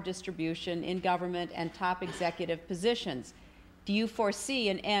power distribution in government and top executive positions. Do you foresee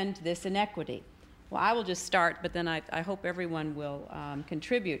an end to this inequity? Well, I will just start, but then I hope everyone will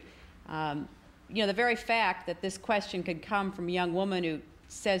contribute. You know, the very fact that this question could come from a young woman who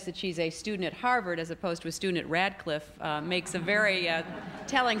says that she's a student at Harvard as opposed to a student at Radcliffe makes a very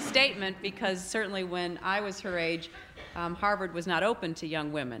telling statement, because certainly when I was her age, Harvard was not open to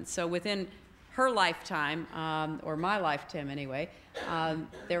young women. So within her lifetime, or my lifetime anyway,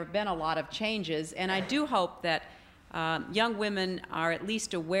 there have been a lot of changes, and I do hope that young women are at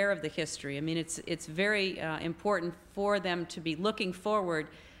least aware of the history. I mean, it's very important for them to be looking forward,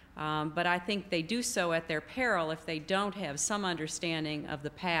 but I think they do so at their peril if they don't have some understanding of the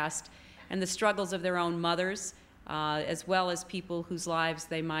past and the struggles of their own mothers, as well as people whose lives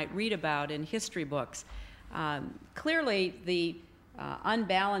they might read about in history books. Clearly, the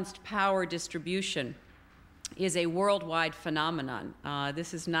unbalanced power distribution is a worldwide phenomenon.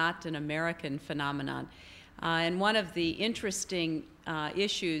 This is not an American phenomenon. And one of the interesting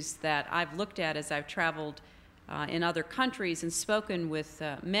issues that I've looked at as I've traveled in other countries and spoken with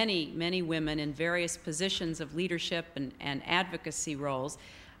many, many women in various positions of leadership and advocacy roles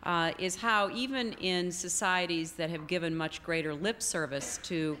is how even in societies that have given much greater lip service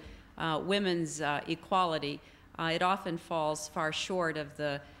to women's equality, it often falls far short of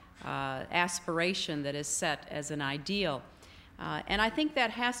the aspiration that is set as an ideal. And I think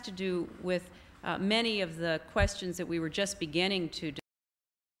that has to do with many of the questions that we were just beginning to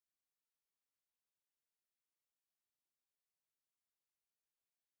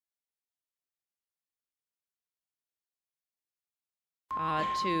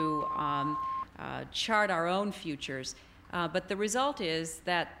chart our own futures. But the result is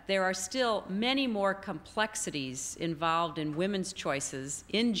that there are still many more complexities involved in women's choices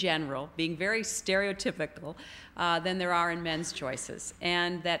in general, being very stereotypical, than there are in men's choices.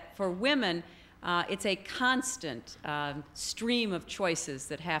 And that for women, it's a constant stream of choices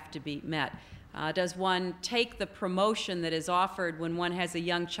that have to be met. Does one take the promotion that is offered when one has a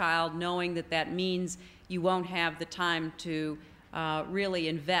young child, knowing that that means you won't have the time to really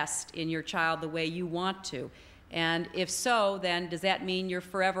invest in your child the way you want to? And if so, then does that mean you're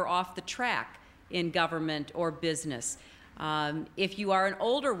forever off the track in government or business? If you are an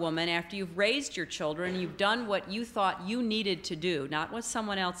older woman, after you've raised your children, you've done what you thought you needed to do, not what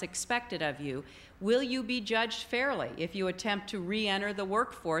someone else expected of you, will you be judged fairly if you attempt to re-enter the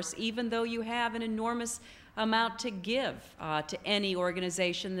workforce, even though you have an enormous amount to give to any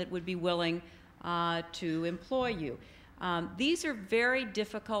organization that would be willing to employ you? These are very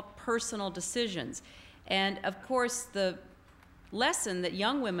difficult personal decisions. And of course, the lesson that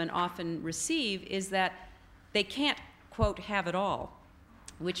young women often receive is that they can't, quote, have it all,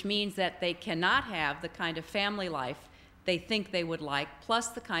 which means that they cannot have the kind of family life they think they would like, plus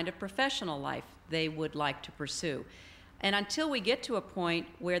the kind of professional life they would like to pursue. And until we get to a point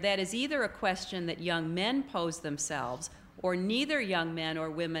where that is either a question that young men pose themselves, or neither young men or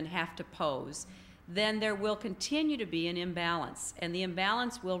women have to pose, then there will continue to be an imbalance. And the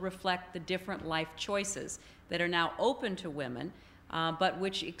imbalance will reflect the different life choices that are now open to women, but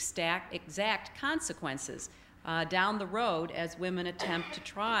which exact consequences down the road as women attempt to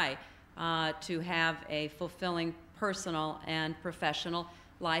try to have a fulfilling personal and professional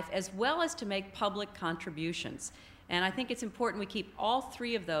life, as well as to make public contributions. And I think it's important we keep all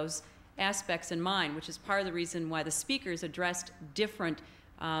three of those aspects in mind, which is part of the reason why the speakers addressed different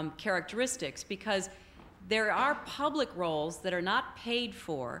characteristics, because there are public roles that are not paid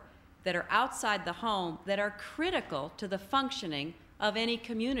for, that are outside the home, that are critical to the functioning of any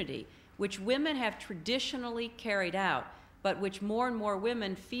community, which women have traditionally carried out, but which more and more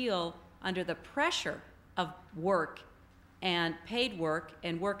women feel under the pressure of work and paid work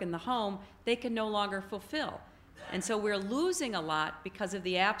and work in the home, they can no longer fulfill. And so we're losing a lot because of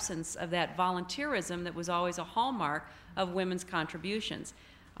the absence of that volunteerism that was always a hallmark of women's contributions.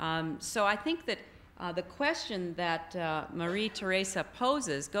 So I think that the question that Marie Teresa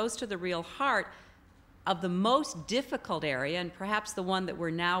poses goes to the real heart of the most difficult area, and perhaps the one that we're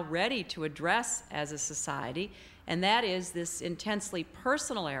now ready to address as a society, and that is this intensely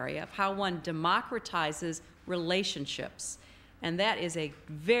personal area of how one democratizes relationships. And that is a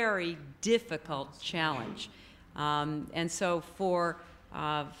very difficult challenge. And so for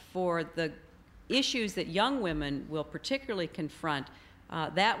the issues that young women will particularly confront,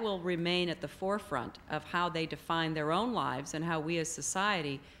 that will remain at the forefront of how they define their own lives and how we as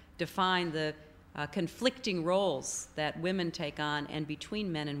society define the conflicting roles that women take on and between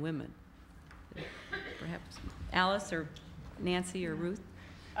men and women. Perhaps Alice or Nancy or Ruth?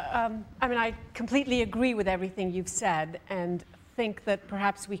 I mean, I completely agree with everything you've said and think that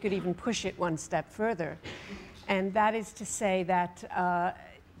perhaps we could even push it one step further. And that is to say that,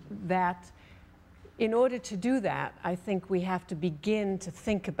 in order to do that, I think we have to begin to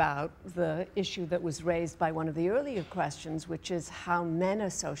think about the issue that was raised by one of the earlier questions, which is how men are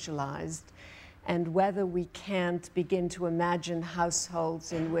socialized and whether we can't begin to imagine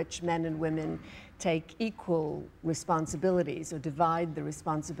households in which men and women take equal responsibilities or divide the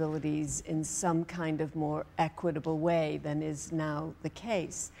responsibilities in some kind of more equitable way than is now the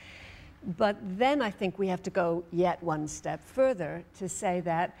case. But then I think we have to go yet one step further to say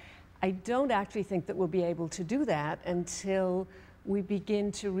that I don't actually think that we'll be able to do that until we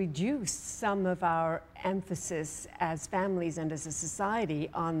begin to reduce some of our emphasis as families and as a society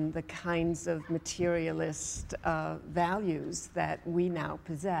on the kinds of materialist values that we now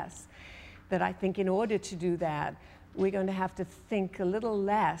possess. That I think in order to do that, we're going to have to think a little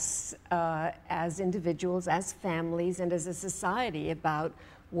less as individuals, as families, and as a society about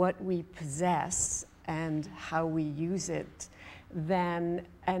what we possess and how we use it, and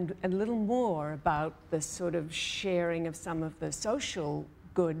a little more about the sort of sharing of some of the social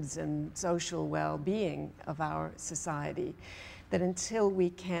goods and social well-being of our society. That until we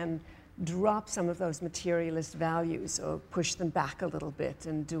can drop some of those materialist values or push them back a little bit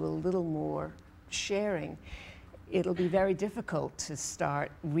and do a little more sharing, it'll be very difficult to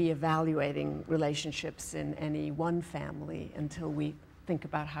start reevaluating relationships in any one family until we think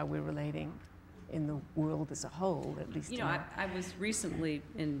about how we're relating in the world as a whole, at least. You know, I was recently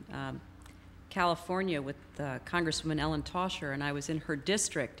in California with Congresswoman Ellen Tauscher, and I was in her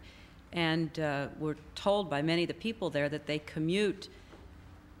district, and we're told by many of the people there that they commute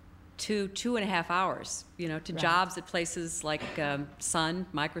 2.5 hours, you know, to jobs at places like Sun,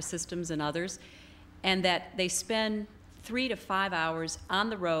 Microsystems, and others, and that they spend 3 to 5 hours on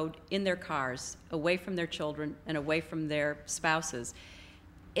the road in their cars, away from their children and away from their spouses.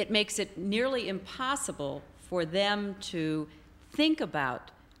 It makes it nearly impossible for them to think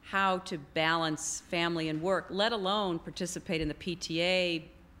about how to balance family and work, let alone participate in the PTA,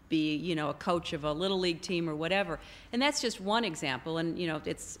 be, you know, a coach of a little league team or whatever. And that's just one example. And, you know,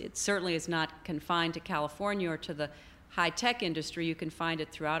 it certainly is not confined to California or to the high-tech industry. You can find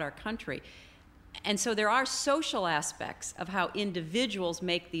it throughout our country. And so there are social aspects of how individuals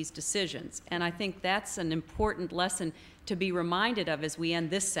make these decisions. And I think that's an important lesson to be reminded of as we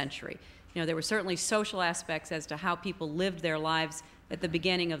end this century. You know, there were certainly social aspects as to how people lived their lives at the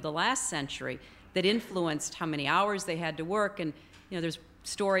beginning of the last century that influenced how many hours they had to work. And, you know, there's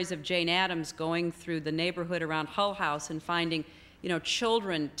stories of Jane Addams going through the neighborhood around Hull House and finding, you know,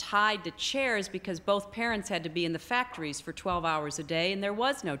 children tied to chairs because both parents had to be in the factories for 12 hours a day and there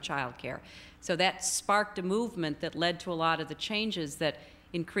was no child care. So that sparked a movement that led to a lot of the changes that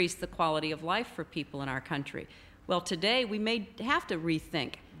increased the quality of life for people in our country. Well, today we may have to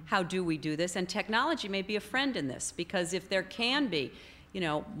rethink how do we do this, and technology may be a friend in this, because if there can be, you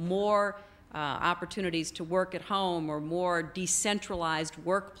know, more opportunities to work at home or more decentralized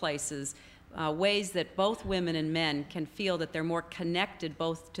workplaces, ways that both women and men can feel that they're more connected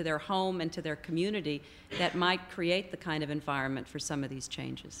both to their home and to their community, that might create the kind of environment for some of these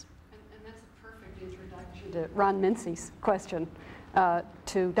changes. And that's a perfect introduction to Ron Mincy's question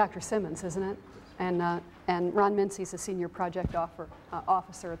to Dr. Simmons, isn't it? And Ron Mincy's a senior project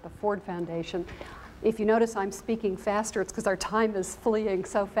officer at the Ford Foundation. If you notice I'm speaking faster, it's because our time is fleeing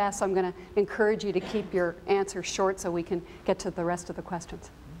so fast, so I'm going to encourage you to keep your answers short so we can get to the rest of the questions.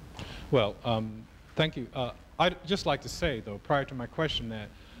 Well, thank you. I'd just like to say, though, prior to my question, that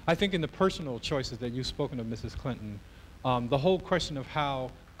I think in the personal choices that you've spoken of, Mrs. Clinton, the whole question of how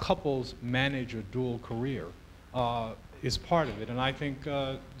couples manage a dual career is part of it. And I think,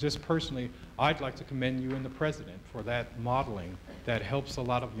 just personally, I'd like to commend you and the President for that modeling that helps a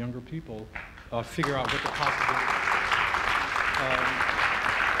lot of younger people figure out what the possibilities are.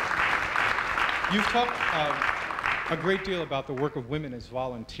 You've talked a great deal about the work of women as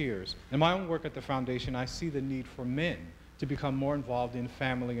volunteers. In my own work at the Foundation, I see the need for men to become more involved in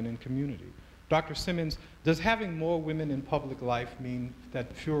family and in community. Dr. Simmons, does having more women in public life mean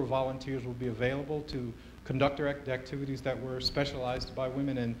that fewer volunteers will be available to conduct activities that were specialized by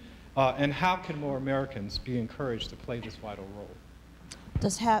women? And how can more Americans be encouraged to play this vital role?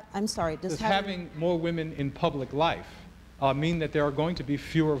 Does having more women in public life mean that there are going to be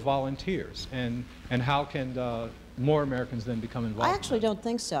fewer volunteers? And how can more Americans then become involved? I actually don't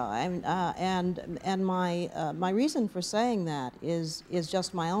think so. And my reason for saying that is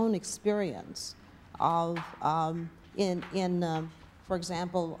just my own experience of for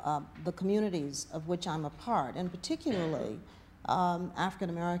example, the communities of which I'm a part, and particularly African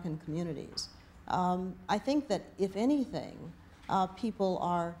American communities. I think that if anything, people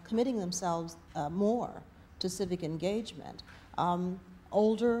are committing themselves more to civic engagement.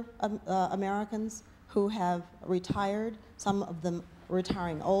 Older Americans who have retired, some of them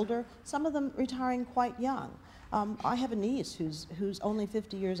retiring older, some of them retiring quite young. I have a niece who's only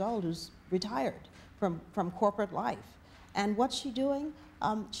 50 years old, who's retired from corporate life. And what's she doing?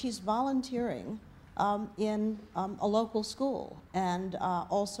 She's volunteering in a local school and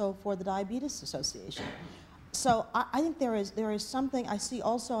also for the Diabetes Association. So I think there is something I see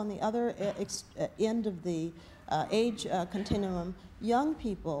also on the other end of the age continuum, young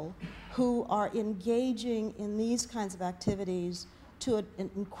people who are engaging in these kinds of activities to an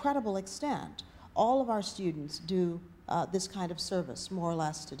incredible extent. All of our students do this kind of service, more or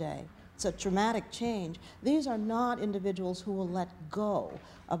less, today. It's a dramatic change. These are not individuals who will let go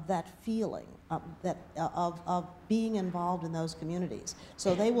of that feeling of being involved in those communities.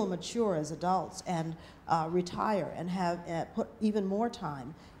 So they will mature as adults and retire and have put even more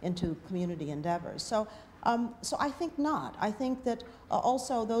time into community endeavors. So I think not. I think that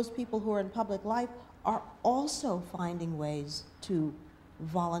also those people who are in public life are also finding ways to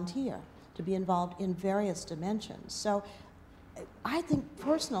volunteer, to be involved in various dimensions. So I think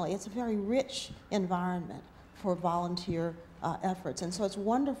personally it's a very rich environment for volunteer efforts. And so it's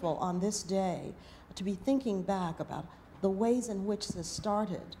wonderful on this day to be thinking back about the ways in which this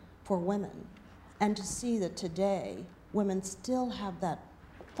started for women, and to see that today women still have that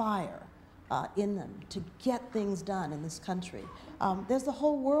fire in them to get things done in this country. There's the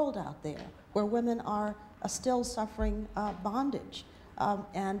whole world out there where women are still suffering bondage,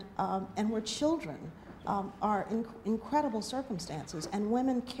 and where children are in incredible circumstances, and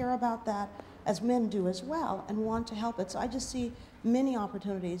women care about that as men do as well and want to help it. So I just see many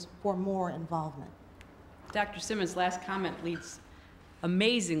opportunities for more involvement. Dr. Simmons' last comment leads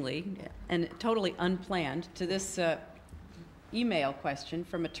amazingly and totally unplanned to this email question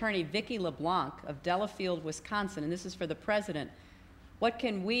from attorney Vicki LeBlanc of Delafield, Wisconsin, and this is for the president. What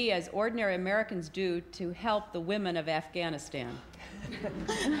can we as ordinary Americans do to help the women of Afghanistan?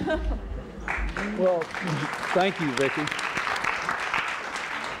 Well, thank you, Vicki.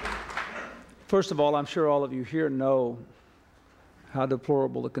 First of all, I'm sure all of you here know how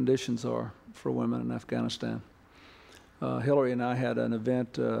deplorable the conditions are for women in Afghanistan. Hillary and I had an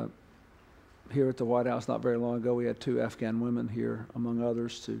event here at the White House not very long ago. We had 2 Afghan women here, among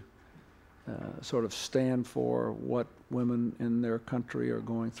others, to sort of stand for what women in their country are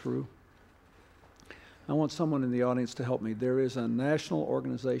going through. I want someone in the audience to help me. There is a national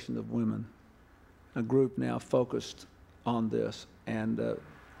organization of women, a group now focused on this, and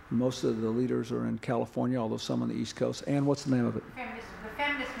most of the leaders are in California, although some on the East Coast. And what's the name of it? The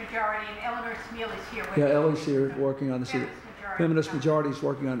Feminist Majority, and Eleanor Smeal is here with Yeah, Ellie's here working on this. Feminist Majority is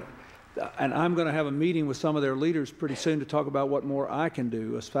working on it. And I'm going to have a meeting with some of their leaders pretty soon to talk about what more I can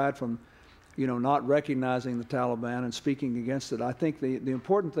do, aside from, you know, not recognizing the Taliban and speaking against it. I think the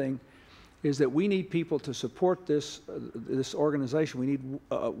important thing is that we need people to support this organization. We need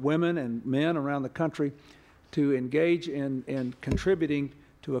women and men around the country to engage in contributing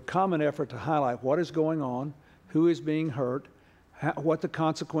to a common effort to highlight what is going on, who is being hurt, what the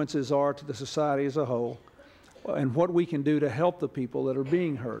consequences are to the society as a whole, and what we can do to help the people that are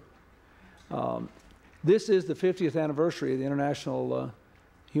being hurt. This is the 50th anniversary of the International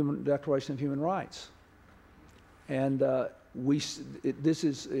Declaration of Human Rights. And it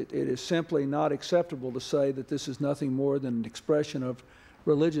is simply not acceptable to say that this is nothing more than an expression of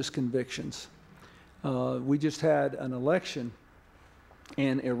religious convictions. We just had an election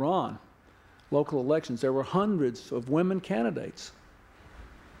in Iran, local elections. There were hundreds of women candidates.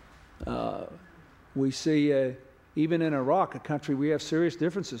 We see, even in Iraq, a country we have serious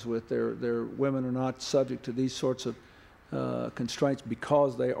differences with, their women are not subject to these sorts of constraints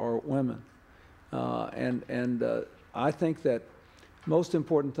because they are women. I think that most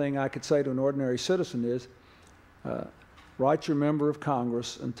important thing I could say to an ordinary citizen is write your member of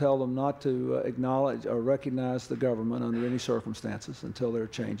Congress and tell them not to acknowledge or recognize the government under any circumstances until there are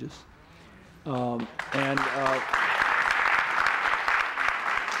changes.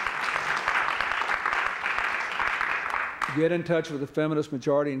 Get in touch with the Feminist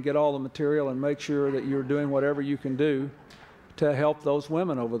Majority and get all the material and make sure that you're doing whatever you can do to help those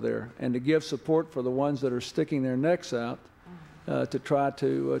women over there and to give support for the ones that are sticking their necks out to try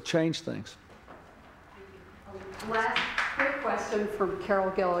to change things. Last quick question from Carol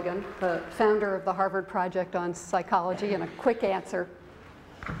Gilligan, the founder of the Harvard Project on Psychology, and a quick answer.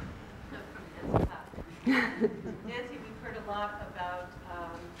 Nancy, we've heard a lot about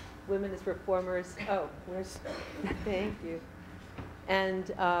women as reformers. Oh, thank you. And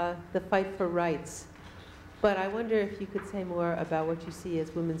the fight for rights. But I wonder if you could say more about what you see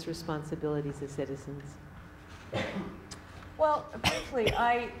as women's responsibilities as citizens. Well, briefly,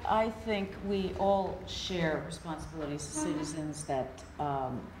 I think we all share responsibilities as citizens that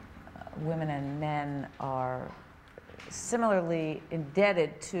women and men are similarly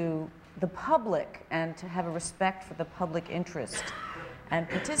indebted to the public and to have a respect for the public interest and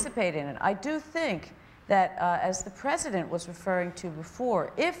participate in it. I do think that, as the president was referring to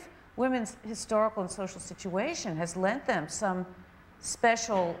before, if women's historical and social situation has lent them some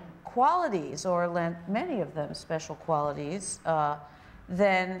special qualities, or lent many of them special qualities,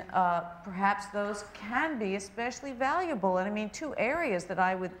 then perhaps those can be especially valuable. And I mean, two areas that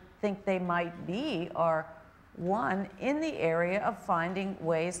I would think they might be are, one, in the area of finding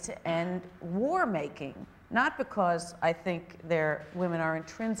ways to end war making. Not because I think women are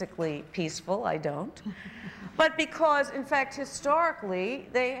intrinsically peaceful, I don't, but because, in fact, historically,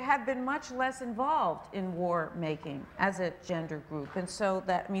 they have been much less involved in war making as a gender group. And so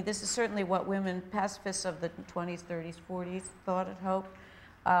that, I mean, this is certainly what women pacifists of the 20s, 30s, 40s thought and hoped.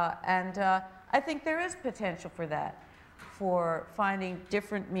 I think there is potential for that, for finding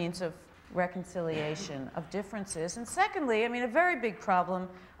different means of reconciliation of differences. And secondly, I mean, a very big problem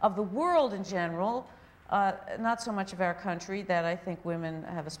of the world in general, not so much of our country that I think women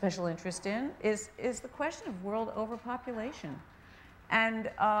have a special interest in, is the question of world overpopulation. And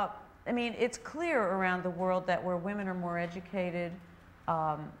I mean, it's clear around the world that where women are more educated,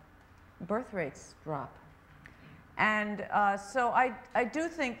 birth rates drop. And so I do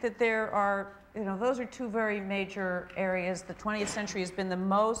think that there are, those are two very major areas. The 20th century has been the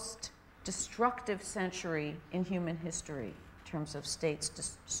most destructive century in human history in terms of states'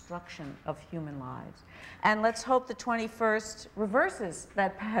 destruction of human lives. And let's hope the 21st reverses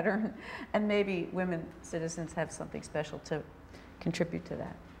that pattern, and maybe women citizens have something special to contribute to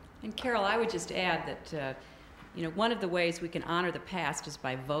that. And Carol, I would just add that one of the ways we can honor the past is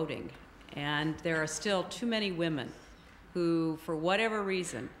by voting. And there are still too many women who, for whatever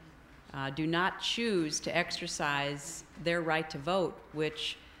reason, do not choose to exercise their right to vote,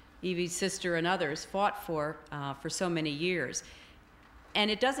 which Evie's sister and others fought for so many years. And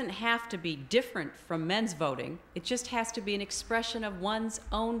it doesn't have to be different from men's voting. It just has to be an expression of one's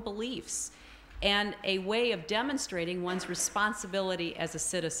own beliefs and a way of demonstrating one's responsibility as a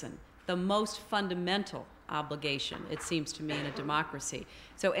citizen, the most fundamental obligation, it seems to me, in a democracy.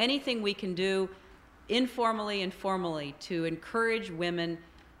 So anything we can do informally and formally to encourage women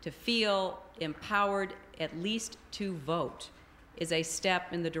to feel empowered, at least to vote, is a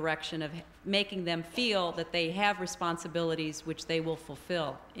step in the direction of making them feel that they have responsibilities which they will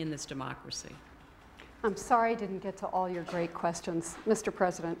fulfill in this democracy. I'm sorry I didn't get to all your great questions. Mr.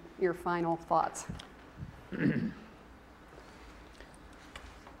 President, your final thoughts.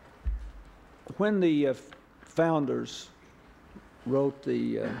 When the founders wrote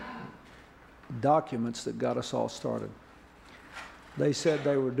the documents that got us all started, they said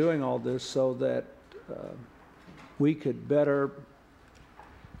they were doing all this so that we could better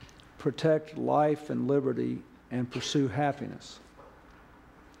protect life and liberty and pursue happiness.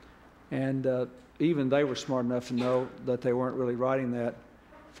 And even they were smart enough to know that they weren't really writing that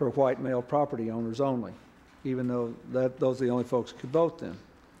for white male property owners only, even though those are the only folks who could vote then.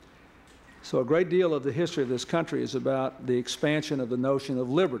 So a great deal of the history of this country is about the expansion of the notion of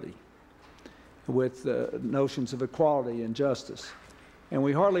liberty with notions of equality and justice. And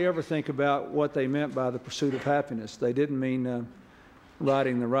we hardly ever think about what they meant by the pursuit of happiness. They didn't mean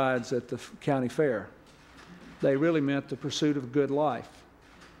riding the rides at the county fair. They really meant the pursuit of good life,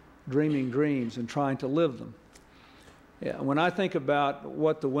 dreaming dreams and trying to live them. Yeah, when I think about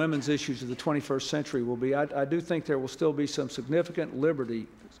what the women's issues of the 21st century will be, I do think there will still be some significant liberty,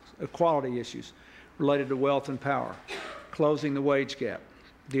 equality issues related to wealth and power, closing the wage gap,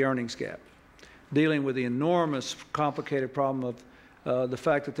 the earnings gap, dealing with the enormous complicated problem of the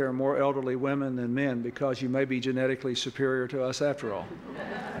fact that there are more elderly women than men because you may be genetically superior to us after all.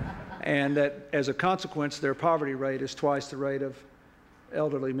 And that as a consequence, their poverty rate is twice the rate of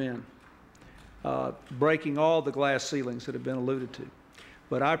elderly men. Breaking all the glass ceilings that have been alluded to.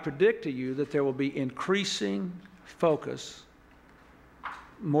 But I predict to you that there will be increasing focus,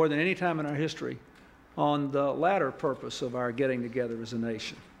 more than any time in our history, on the latter purpose of our getting together as a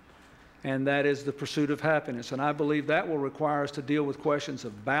nation. And that is the pursuit of happiness. And I believe that will require us to deal with questions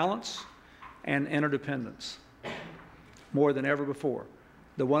of balance and interdependence more than ever before.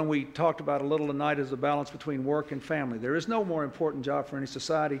 The one we talked about a little tonight is the balance between work and family. There is no more important job for any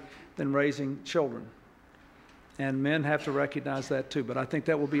society than raising children. And men have to recognize that too. But I think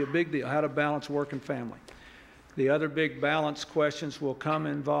that will be a big deal, how to balance work and family. The other big balance questions will come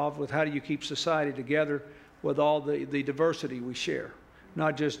involved with how do you keep society together with all the diversity we share.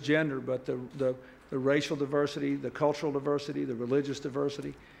 Not just gender, but the racial diversity, the cultural diversity, the religious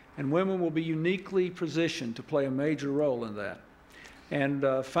diversity. And women will be uniquely positioned to play a major role in that. And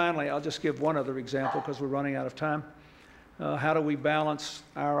finally, I'll just give one other example because we're running out of time. How do we balance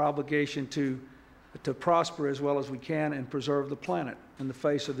our obligation to prosper as well as we can and preserve the planet in the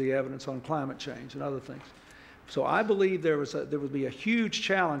face of the evidence on climate change and other things? So I believe there would be a huge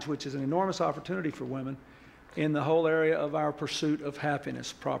challenge, which is an enormous opportunity for women, in the whole area of our pursuit of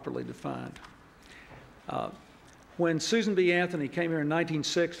happiness, properly defined. When Susan B. Anthony came here in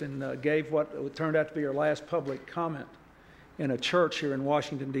 1906 and gave what turned out to be her last public comment in a church here in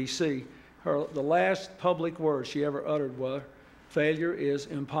Washington, D.C., the last public words she ever uttered were, "Failure is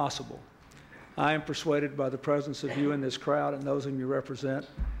impossible." I am persuaded by the presence of you in this crowd and those whom you represent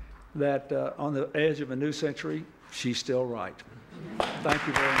that on the edge of a new century, she's still right. Thank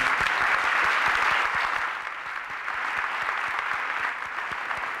you very much.